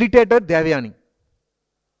 This irritated Devyani.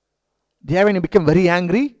 Devyani became very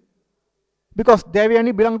angry because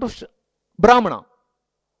Devyani belonged to Brahmana.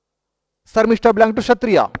 Sarmishta belonged to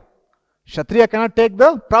Kshatriya. Kshatriya cannot take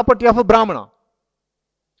the property of a Brahmana.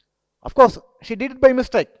 Of course, she did it by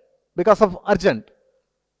mistake because of urgent,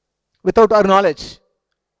 without her knowledge.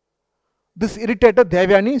 This irritated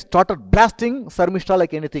Devyani, started blasting Sarmishta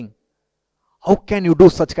like anything. How can you do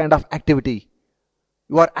such kind of activity?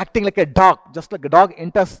 You are acting like a dog, just like a dog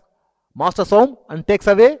enters master's home and takes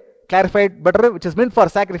away clarified butter which is meant for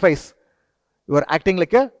sacrifice. You are acting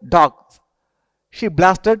like a dog. She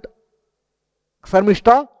blasted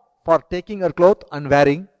Sarmishta for taking her cloth and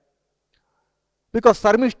wearing. Because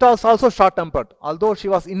Sarmishta was also short-tempered. Although she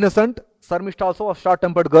was innocent, Sarmishta also was a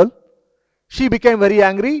short-tempered girl. She became very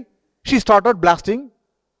angry. She started blasting.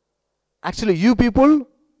 Actually, you people,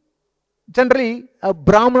 generally, a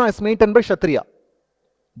Brahmana is maintained by Kshatriya.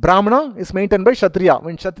 Brahmana is maintained by Kshatriya.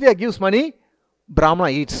 When Kshatriya gives money,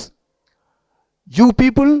 Brahmana eats. You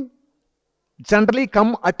people generally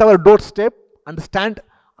come at our doorstep and stand.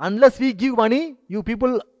 Unless we give money, you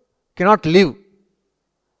people cannot live.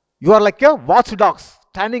 You are like a watchdog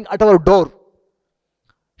standing at our door.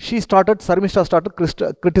 Sarmishta started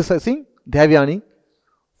criticizing Devyani.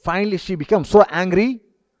 Finally, she became so angry.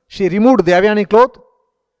 She removed Devyani cloth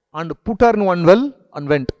and put her in one well and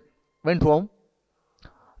went home.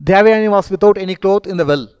 Devyani was without any cloth in the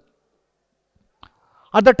well.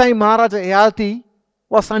 At the time, Maharaja Yayati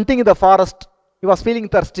was hunting in the forest. He was feeling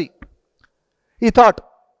thirsty. He thought,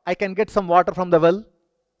 I can get some water from the well.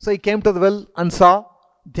 So he came to the well and saw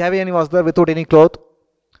Devyani was there without any cloth.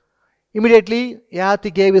 Immediately,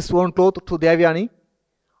 Yayati gave his own cloth to Devyani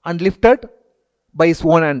and lifted by his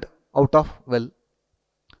own hand out of well.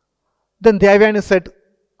 Then Devyani said,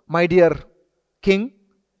 my dear king,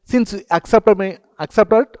 since you accepted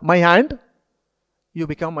my hand, you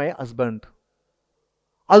become my husband.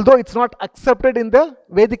 Although it's not accepted in the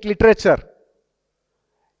Vedic literature,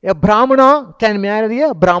 a Brahmana can marry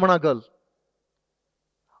a Brahmana girl.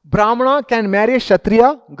 Brahmana can marry a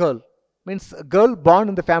Kshatriya girl. Means a girl born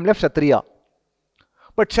in the family of Kshatriya.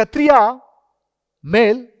 But Kshatriya,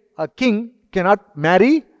 male, a king, cannot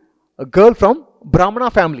marry a girl from Brahmana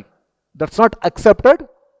family. That's not accepted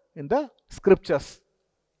in the scriptures.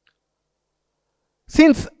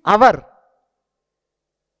 Since our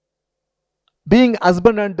being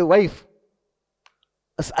husband and wife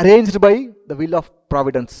is arranged by the will of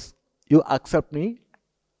providence, you accept me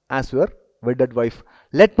as your wedded wife.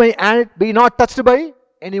 Let my hand be not touched by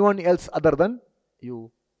anyone else other than you.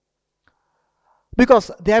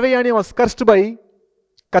 Because Devayani was cursed by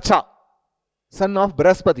Kacha, son of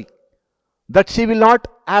Brahaspati, that she will not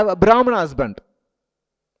have a Brahmana husband.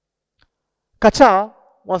 Kacha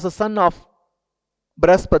was the son of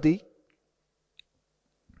Brahaspati.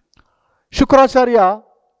 Shukracharya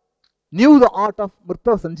knew the art of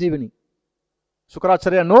Mrta Sanjeevani.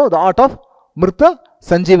 Shukracharya knew the art of Mrta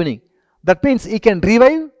Sanjeevani. That means he can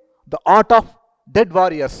revive the art of dead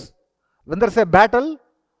warriors. When there is a battle,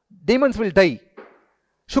 demons will die.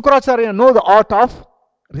 Shukracharya knows the art of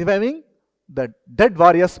reviving the dead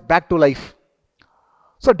warriors back to life.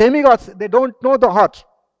 So demigods, they don't know the art.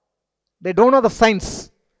 They don't know the science.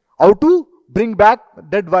 How to bring back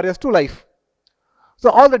dead warriors to life. So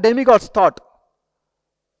all the demigods thought,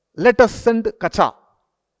 let us send Kacha,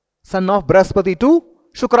 son of Brahaspati, to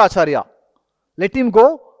Shukracharya. Let him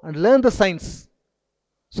go and learn the science,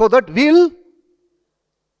 so that we'll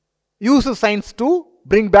use the science to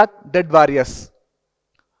bring back dead warriors.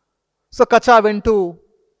 So Kacha went to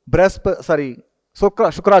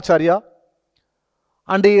Shukracharya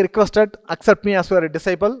and he requested, accept me as your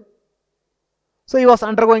disciple. So he was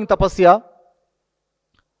undergoing tapasya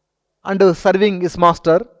and serving his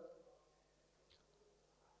master.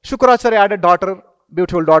 Shukracharya had a daughter,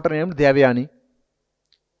 beautiful daughter named Devyani.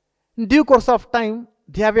 In due course of time,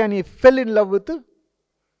 Devyani fell in love with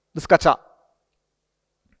this Kacha.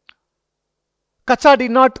 Kacha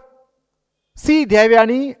did not see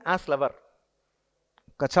Devyani as lover.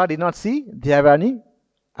 Kacha did not see Devyani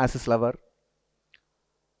as his lover.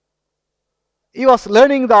 He was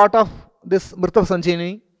learning the art of this Mrtav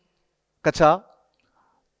Sanjini, Kacha.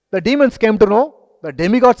 The demons came to know, the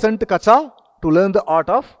demigod sent Kacha to learn the art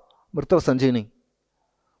of Mrtav Sanjini.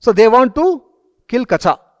 So they want to kill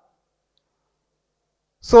Kacha.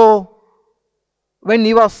 So when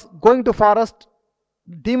he was going to forest,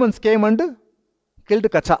 demons came and killed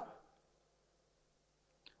Kacha.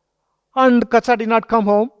 And Kacha did not come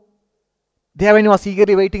home. Devani was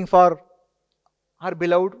eagerly waiting for her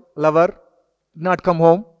beloved lover, did not come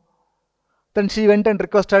home. Then she went and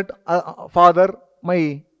requested, Father,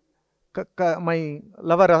 my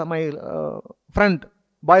lover, my friend,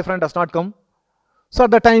 boyfriend has not come. So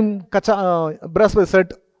at the time, Brihaspati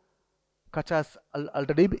said, Kacha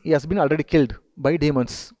has been already killed by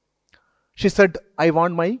demons. She said, I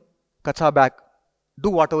want my Kacha back. Do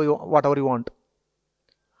whatever you want.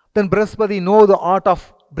 Then Brihaspati know the art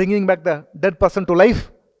of bringing back the dead person to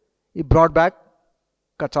life. He brought back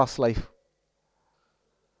Kacha's life.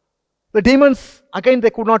 The demons, again, they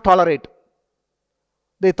could not tolerate.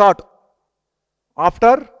 They thought,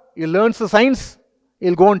 after he learns the science,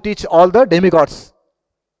 he'll go and teach all the demigods.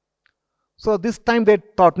 So this time they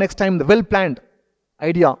thought, next time, the well-planned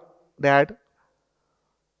idea they had.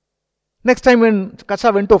 Next time when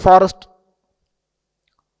Kacha went to forest,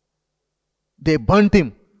 they burnt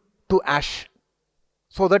him to ash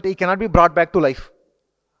so that he cannot be brought back to life.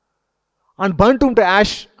 And burnt him to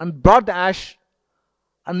ash and brought the ash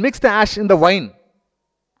and mixed the ash in the wine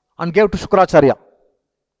and gave to Shukracharya.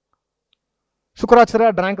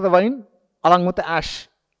 Shukracharya drank the wine along with the ash.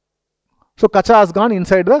 So Kacha has gone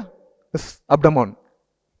inside this abdomen.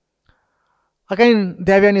 Again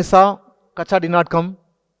Devyani saw Kacha did not come.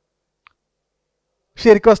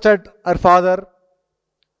 She requested her father,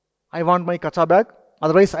 I want my Kacha back,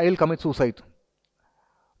 otherwise I will commit suicide.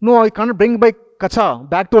 No, I cannot bring my Kacha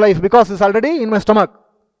back to life because he is already in my stomach.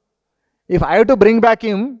 If I have to bring back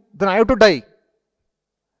him, then I have to die.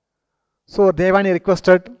 So Devani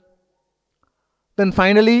requested. Then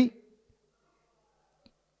finally,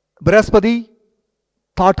 Brihaspati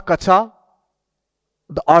taught Kacha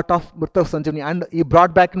the art of Mrtav Sanjini, and he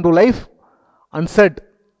brought back into life and said,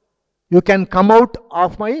 you can come out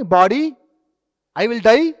of my body, I will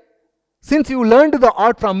die. Since you learned the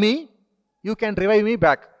art from me, you can revive me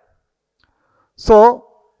back. So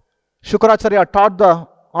Shukracharya taught the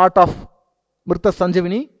art of Mrtav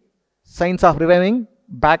Sanjivini, science of reviving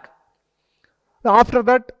back. After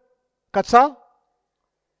that, Kacha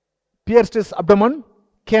pierced his abdomen,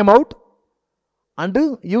 came out, and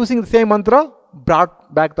using the same mantra,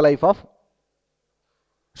 brought back the life of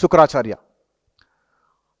Shukracharya.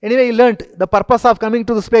 Anyway, he learnt the purpose of coming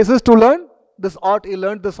to this place is to learn this art. He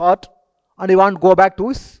learnt this art and he wants to go back to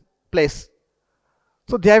his place.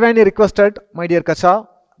 So Devani requested, my dear Kacha,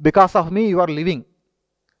 because of me you are living.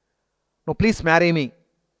 No, please marry me.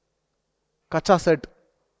 Kacha said,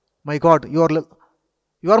 my God, you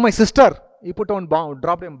are my sister. He put on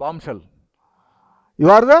dropped a bombshell. You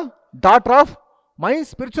are the daughter of my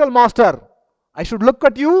spiritual master. I should look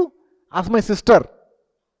at you as my sister.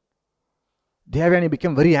 Devani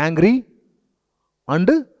became very angry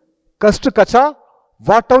and cursed Kacha,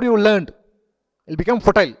 whatever you learned, it will become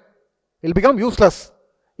futile. It will become useless.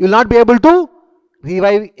 You will not be able to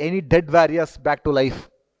revive any dead warriors back to life.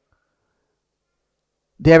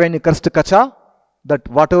 Devani cursed Kacha that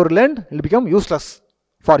whatever learned will become useless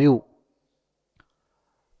for you.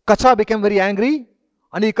 Kacha became very angry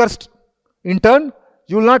and he cursed. In turn,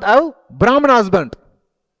 you will not have Brahman husband.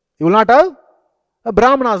 You will not have a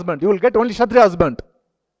Brahman husband. You will get only Kshatriya husband.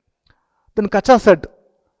 Then Kacha said,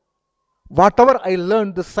 whatever I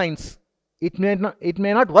learned this science, it may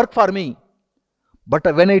not work for me.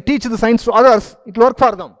 But when I teach the science to others, it will work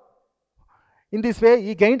for them. In this way,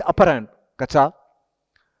 he gained upper hand, Kacha.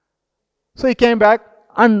 So he came back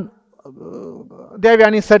and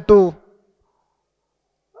Devyani said to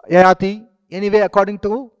Yayati, anyway, according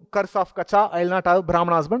to curse of Kacha, I will not have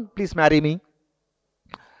Brahman husband, please marry me.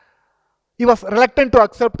 He was reluctant to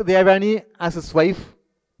accept Devyani as his wife,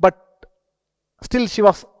 but still he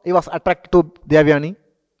was attracted to Devyani.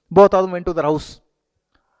 Both of them went to their house.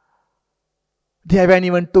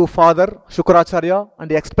 Devyani went to father Shukracharya and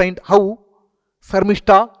he explained how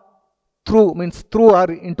Sarmishta threw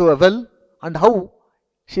her into a well and how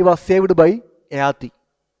she was saved by Yayati.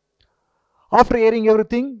 After hearing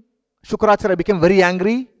everything, Shukracharya became very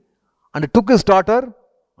angry and took his daughter,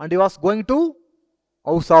 and he was going to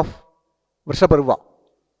house of Vrishabharva,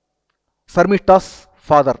 Sarmishta's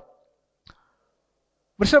father.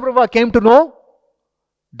 Vrishabharva came to know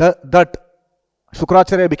that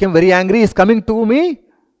Shukracharya became very angry. He is coming to me, he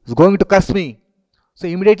is going to curse me. So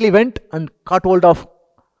he immediately went and caught hold of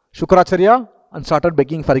Shukracharya and started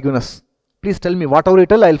begging forgiveness. Please tell me, whatever you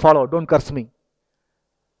tell, I will follow. Don't curse me.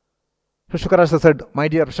 So Shukracharya said, my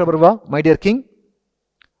dear Vrishabharva, my dear king,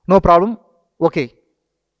 no problem, okay.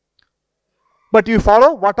 But you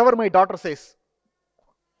follow whatever my daughter says.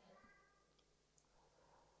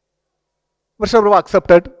 Vrishabharva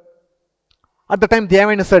accepted. At the time,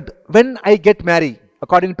 Devayani said, when I get married,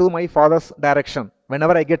 according to my father's direction,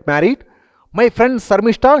 whenever I get married, my friend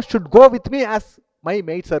Sarmishta should go with me as my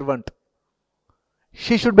maid servant.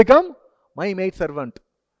 She should become my maid servant.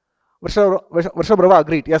 Vrishabharva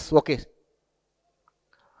agreed, yes, okay.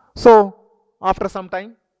 So, after some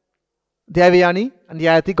time, Devayani and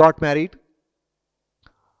Yayati got married.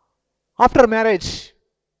 After marriage,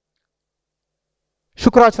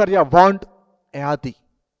 Shukracharya warned Yayati.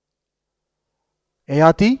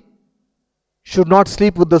 Yayati should not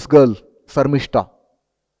sleep with this girl, Sarmishta,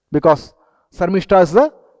 because Sarmishta is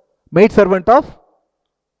the maid servant of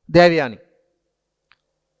Devayani.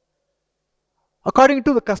 According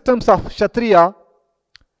to the customs of Kshatriya,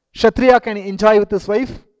 Kshatriya can enjoy with his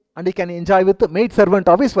wife and he can enjoy with the maid servant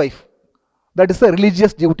of his wife. That is a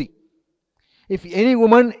religious duty. If any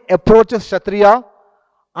woman approaches Kshatriya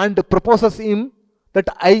and proposes him that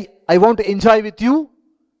I want to enjoy with you,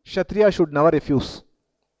 Kshatriya should never refuse.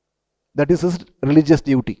 That is his religious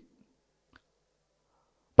duty.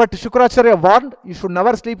 But Shukracharya warned, you should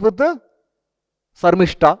never sleep with the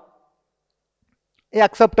Sarmishta. He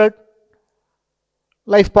accepted.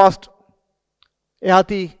 Life passed.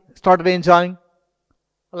 Yayati started enjoying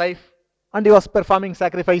life and he was performing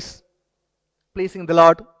sacrifice, pleasing the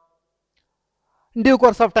Lord. In due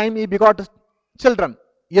course of time, he begot children,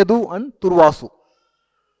 Yadu and Turvasu.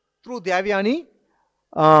 Through Devayani,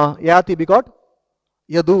 Yayati begot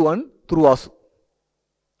Yadu and Turvasu.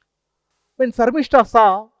 When Sarmishta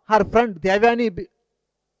saw her friend Devayani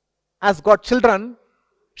has got children,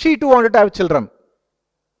 she too wanted to have children.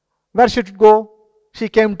 Where should it go? She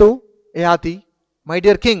came to Yayati, my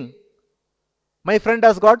dear king, my friend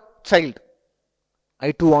has got child.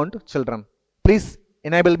 I too want children. Please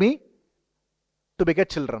enable me to beget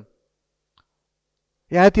children.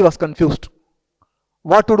 Yayati was confused.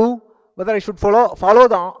 What to do? Whether I should follow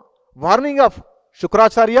the warning of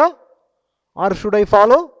Shukracharya or should I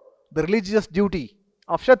follow the religious duty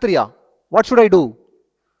of Kshatriya? What should I do?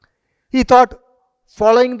 He thought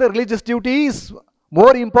following the religious duty is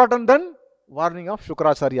more important than warning of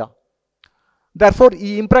Shukracharya. Therefore,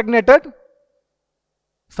 he impregnated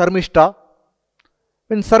Sarmishta.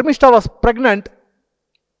 When Sarmishta was pregnant,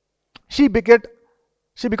 she begot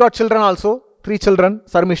children also, 3 children,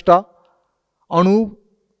 Sarmishta, Anu,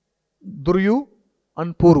 Duryu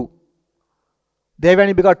and Puru.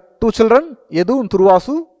 Devayani begot 2 children, Yadu and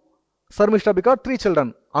Turvasu. Sarmishta begot 3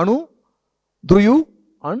 children, Anu, Duryu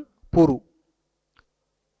and Puru.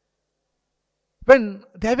 When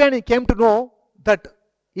Devayani came to know that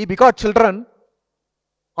he begot children,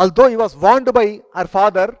 although he was warned by her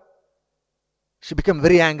father, she became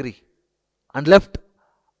very angry and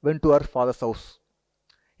went to her father's house.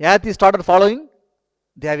 Yayati started following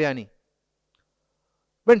Devayani.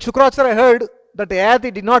 When Shukracharya heard that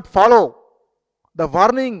Yayati did not follow the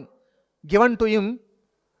warning given to him,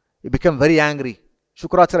 he became very angry.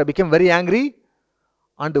 Shukracharya became very angry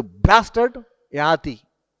and blasted Yayati.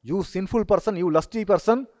 You sinful person, you lusty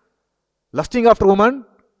person, lusting after woman,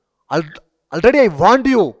 already I warned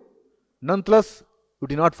you. Nonetheless, you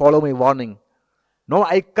did not follow my warning. Now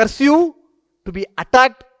I curse you to be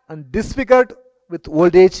attacked and disfigured with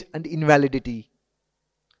old age and invalidity.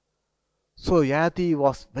 So Yayati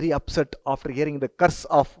was very upset after hearing the curse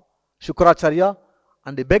of Shukracharya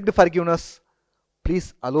and he begged forgiveness.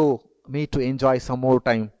 Please allow me to enjoy some more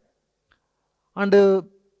time. And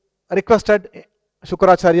requested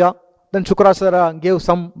Shukracharya. Then Shukracharya gave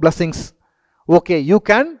some blessings. Okay, you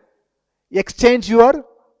can exchange your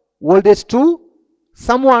old age to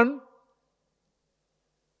someone.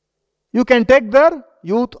 You can take their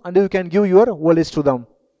youth and you can give your old age to them.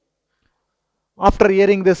 After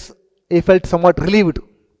hearing this, he felt somewhat relieved.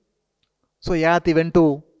 So Yayati went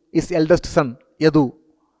to his eldest son, Yadu.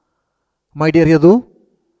 My dear Yadu,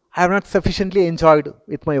 I have not sufficiently enjoyed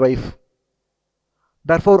with my wife.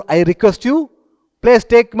 Therefore, I request you, please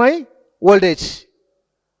take my old age.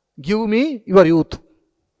 Give me your youth.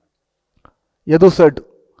 Yadu said,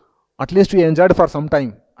 at least you enjoyed for some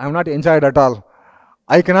time. I have not enjoyed at all.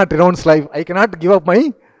 I cannot renounce life. I cannot give up my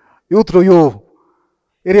youth to you.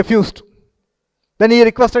 He refused. Then he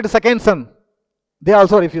requested a second son. They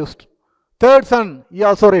also refused. Third son, he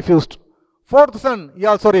also refused. Fourth son, he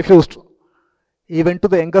also refused. He went to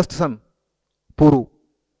the youngest son, Puru.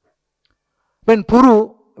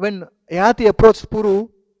 When Yati approached Puru,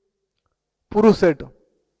 Puru said,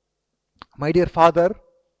 my dear father,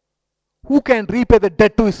 who can repay the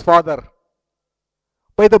debt to his father?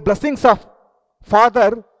 By the blessings of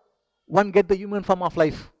father, one get the human form of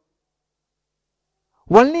life.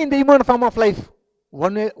 Only in the human form of life,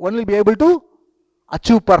 one will be able to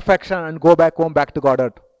achieve perfection and go back home, back to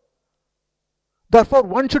Godhead. Therefore,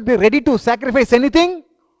 one should be ready to sacrifice anything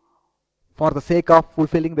for the sake of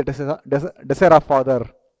fulfilling the desire of father.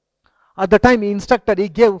 At the time he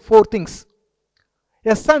gave 4 things.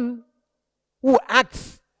 A son who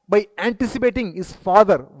acts by anticipating his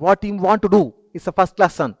father, what he want to do, is a first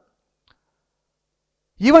class son.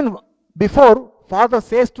 Even before father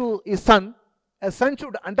says to his son, a son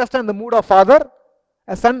should understand the mood of father,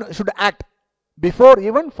 a son should act before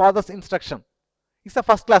even father's instruction. He's a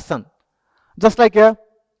first class son. Just like a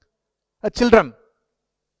children,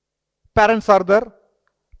 parents are there.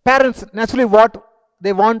 Parents, naturally what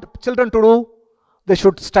they want children to do, they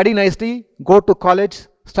should study nicely, go to college,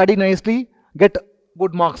 study nicely, get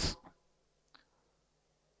good marks.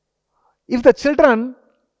 If the children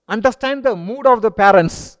understand the mood of the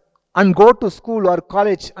parents and go to school or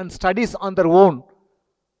college and studies on their own,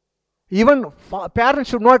 even parents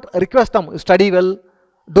should not request them, study well,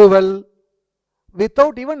 do well.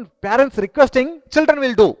 Without even parents requesting, children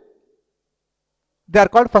will do. They are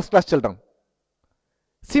called first class children.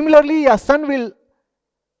 Similarly, a son will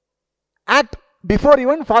act before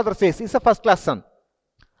even father says. He is a first class son.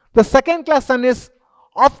 The second class son is,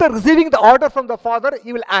 after receiving the order from the father,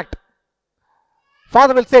 he will act.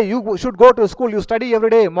 Father will say, you should go to school, you study every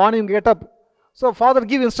day, morning get up. So father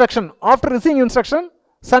give instruction. After receiving instruction,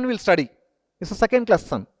 son will study. He is a second class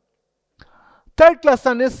son. Third class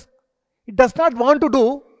son is, he does not want to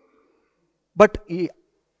do, but he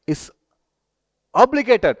is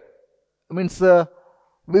obligated. Means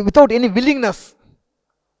without any willingness,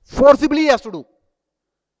 forcibly he has to do.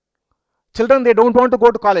 Children, they don't want to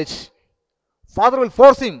go to college. Father will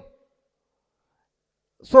force him.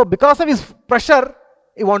 So because of his pressure,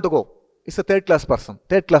 he want to go. He's a third class person,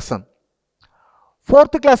 third class son.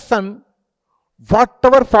 Fourth class son,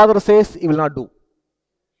 whatever father says, he will not do.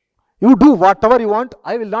 You do whatever you want,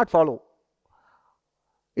 I will not follow.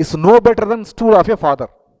 Is no better than stool of your father.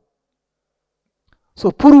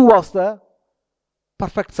 So Puru was the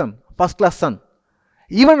perfect son, first class son.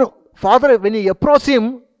 Even father, when he approached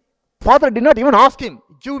him, father did not even ask him,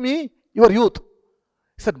 give me your youth.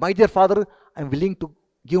 He said, my dear father, I am willing to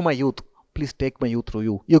give my youth. Please take my youth through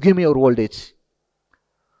you. You give me your old age.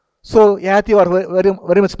 So Yati was very,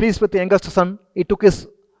 very much pleased with the youngest son. He took his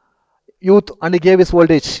youth and he gave his old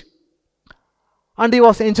age. And he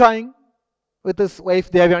was enjoying with his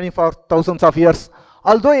wife Devyani for thousands of years.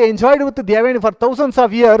 Although he enjoyed with Devyani for thousands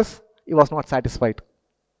of years, he was not satisfied.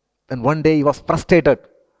 Then one day he was frustrated.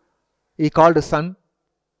 He called his son.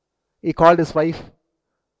 He called his wife.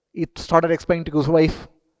 He started explaining to his wife,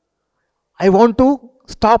 I want to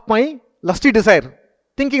stop my lusty desire,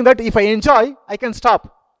 thinking that if I enjoy, I can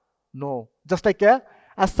stop. No, just like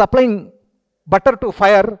as supplying butter to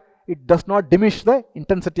fire, it does not diminish the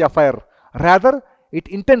intensity of fire. Rather, it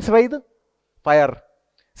intensifies the fire.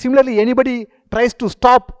 Similarly, anybody tries to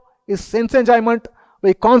stop his sense enjoyment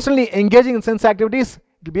by constantly engaging in sense activities,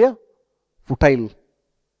 it will be a futile,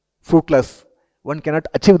 fruitless. One cannot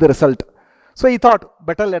achieve the result. So he thought,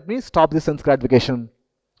 better let me stop this sense gratification.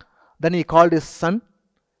 Then he called his son.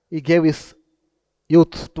 He gave his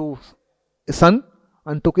youth to his son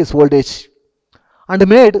and took his old age. And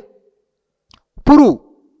made Puru.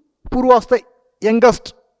 Puru was the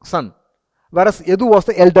youngest son, whereas Yadu was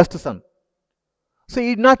the eldest son. So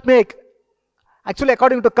he did not make, actually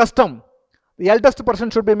according to custom, the eldest person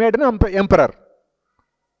should be made an emperor.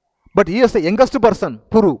 But he is the youngest person,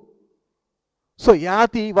 Puru. So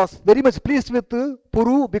Yati was very much pleased with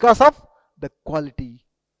Puru because of the quality.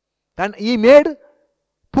 Then he made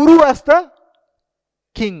Puru as the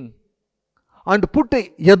king and put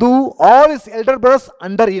Yadu, all his elder brothers,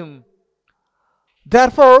 under him.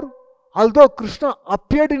 Therefore, although Krishna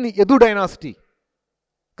appeared in Yadu dynasty,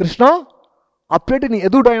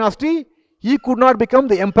 he could not become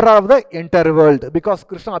the emperor of the entire world because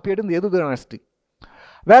Krishna appeared in the Yadu dynasty.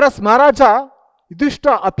 Whereas Maharaja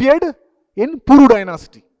Yudhishthira appeared in Puru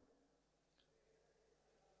dynasty.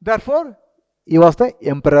 Therefore, he was the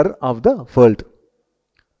emperor of the world.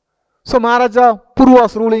 So Maharaja Puru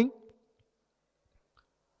was ruling.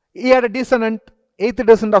 He had a descendant, eighth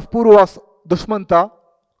descendant of Puru was Dushmanta.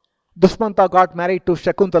 Dushmanta got married to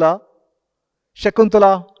Shakuntala.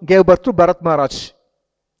 Shakuntala gave birth to Bharat Maharaj.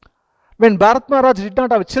 When Bharat Maharaj did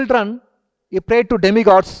not have children, he prayed to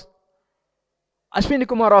demigods. Ashwini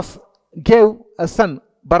Kumar gave a son,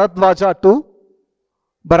 Bharatvaja, to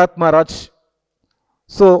Bharat Maharaj.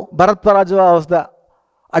 So Bharat Maharaj was the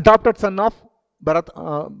adopted son of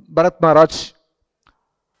Bharat Maharaj.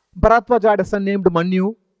 Bharatvaja had a son named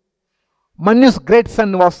Manyu. Manyu's great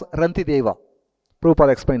son was Rantideva.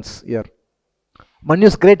 Prabhupada explains here.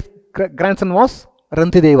 Manyu's great grandson was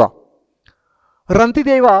Rantideva.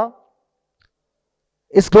 Rantideva,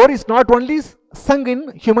 his glory is not only sung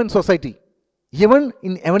in human society, even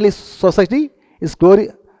in heavenly society, his glory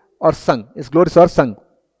are sung. His glories are sung.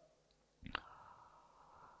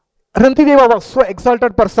 Rantideva was so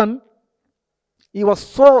exalted person. He was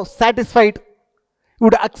so satisfied. He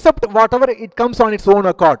would accept whatever it comes on its own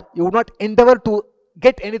accord. He would not endeavor to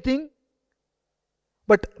get anything,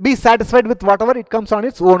 but be satisfied with whatever it comes on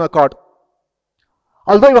its own accord.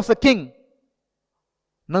 Although he was a king,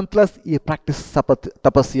 nonetheless he practiced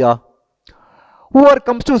tapasya. Whoever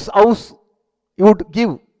comes to his house, he would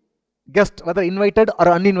give guest, whether invited or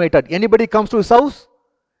uninvited. Anybody comes to his house,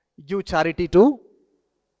 give charity to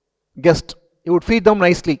guest. He would feed them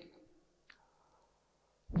nicely.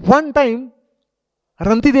 One time,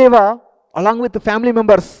 Rantideva, along with the family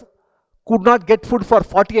members, could not get food for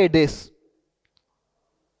 48 days.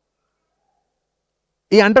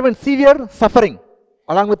 He underwent severe suffering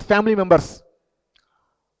along with family members,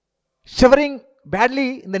 shivering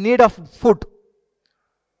badly in the need of food,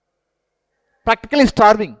 practically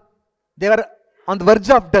starving. They were on the verge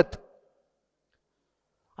of death.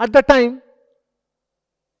 At that time,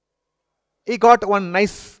 he got one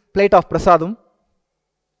nice plate of prasadam,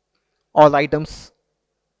 all items.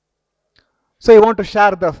 So he wanted to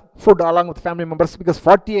share the food along with family members because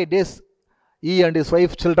 48 days he and his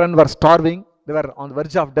wife, children were starving. They were on the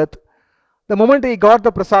verge of death. The moment he got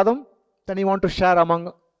the prasadam, then he wanted to share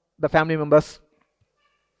among the family members.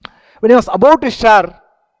 When he was about to share,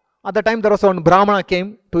 at the time there was one Brahmana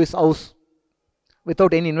came to his house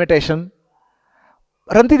without any invitation.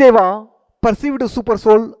 Rantideva perceived a super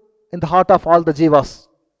soul in the heart of all the jivas.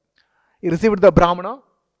 He received the Brahmana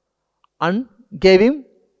and gave him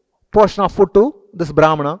portion of food to this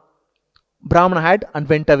Brahmana. Brahmana had and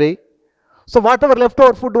went away. So whatever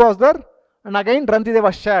leftover food was there, and again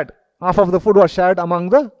Rantideva shared. Half of the food was shared among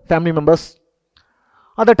the family members.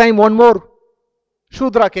 At the time one more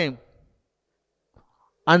Shudra came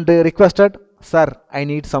and requested, "Sir, I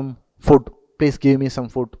need some food. Please give me some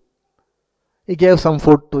food." He gave some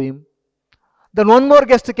food to him. Then one more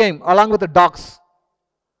guest came along with the dogs.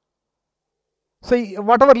 So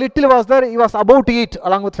whatever little was there, he was about to eat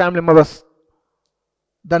along with family members.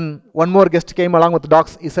 Then one more guest came along with the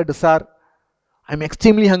dogs. He said, "Sir, I am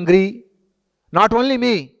extremely hungry. Not only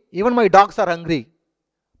me, even my dogs are hungry.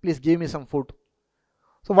 Please give me some food."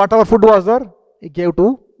 So whatever food was there, he gave to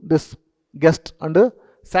this guest and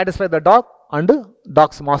satisfied the dog and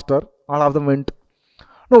dog's master. All of them went.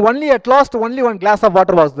 No, only at last only one glass of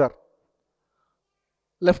water was there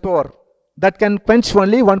left over. That can quench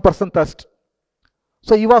only one person's thirst.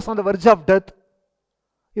 So he was on the verge of death.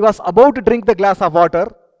 He was about to drink the glass of water.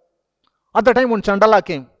 At the time when Chandala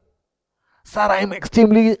came, "Sir, I am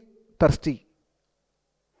extremely thirsty.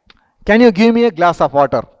 Can you give me a glass of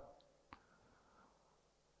water?"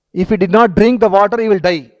 If he did not drink the water, he will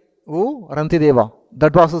die. Oh, Rantideva.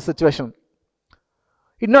 That was the situation.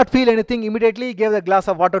 He did not feel anything. Immediately he gave the glass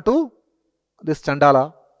of water to this Chandala.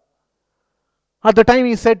 At the time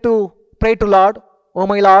he said to pray to Lord, "Oh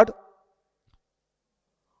my Lord,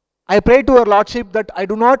 I pray to your Lordship that I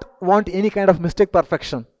do not want any kind of mystic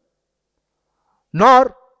perfection, nor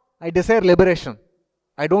I desire liberation.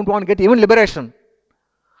 I don't want to get even liberation.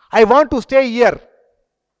 I want to stay here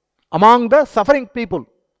among the suffering people,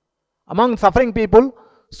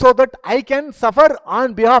 so that I can suffer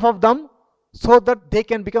on behalf of them, so that they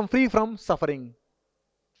can become free from suffering."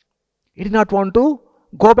 He did not want to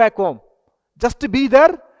go back home, just to be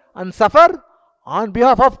there and suffer on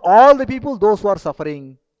behalf of all the people, those who are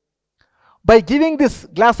suffering. By giving this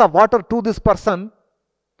glass of water to this person,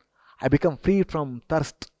 I become free from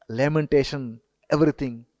thirst, lamentation,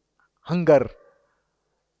 everything, hunger.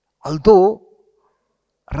 Although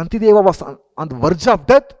Rantideva was on the verge of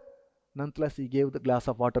death, nonetheless he gave the glass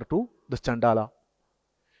of water to this Chandala.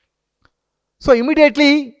 So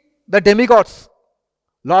immediately the demigods,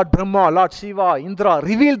 Lord Brahma, Lord Shiva, Indra,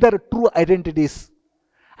 revealed their true identities.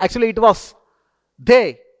 Actually it was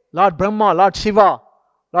they, Lord Brahma, Lord Shiva,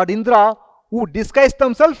 Lord Indra, who disguised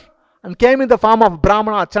themselves and came in the form of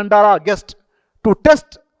Brahmana, Chandala, guest to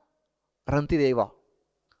test Rantideva.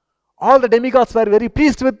 All the demigods were very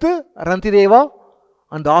pleased with Rantideva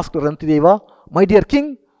and asked Rantideva, my dear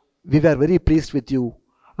king, we were very pleased with you.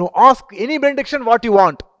 Now ask any benediction what you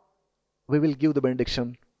want. We will give the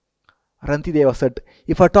benediction. Rantideva said,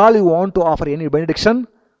 if at all you want to offer any benediction,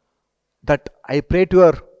 that I pray to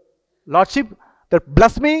your lordship, that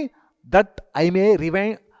bless me, that I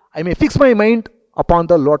may fix my mind upon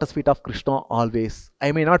the lotus feet of Krishna always.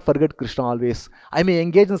 I may not forget Krishna always. I may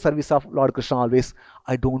engage in service of Lord Krishna always.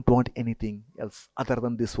 I don't want anything else other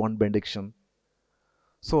than this one benediction.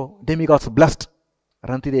 So demigods blessed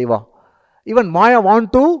Rantideva. Even Maya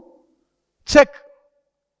want to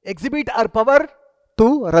exhibit her power to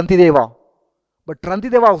Rantideva. But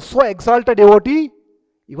Rantideva was so exalted devotee,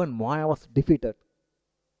 even Maya was defeated.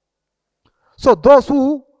 So those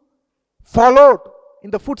who followed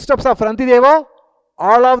in the footsteps of Rantideva,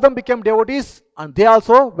 all of them became devotees and they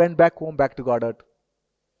also went back home, back to Godhead.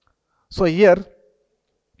 So here,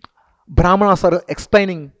 Brahmanas are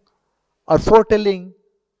explaining or foretelling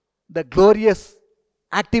the glorious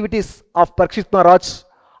activities of Parikshit Maharaj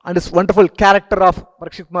and his wonderful character of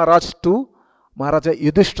Parikshit Maharaj to Maharaja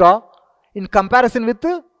Yudhishthira in comparison with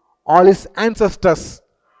all his ancestors.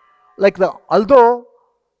 Although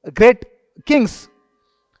great kings,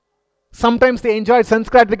 sometimes they enjoyed sense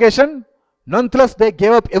gratification, nonetheless they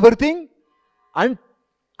gave up everything and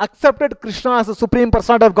accepted Krishna as the Supreme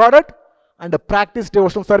Personality of Godhead and practiced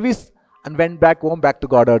devotional service and went back home, back to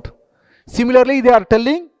Godhead. Similarly, they are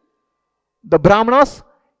telling the Brahmanas,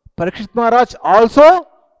 Parikshit Maharaj also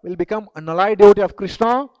will become an allied devotee of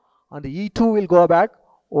Krishna and he too will go back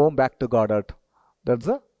home, back to Godhead. That's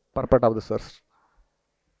the purport of this verse.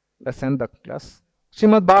 Let's end the class.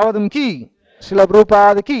 Srimad Bhagavatam ki, Srila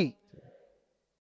Prabhupada ki.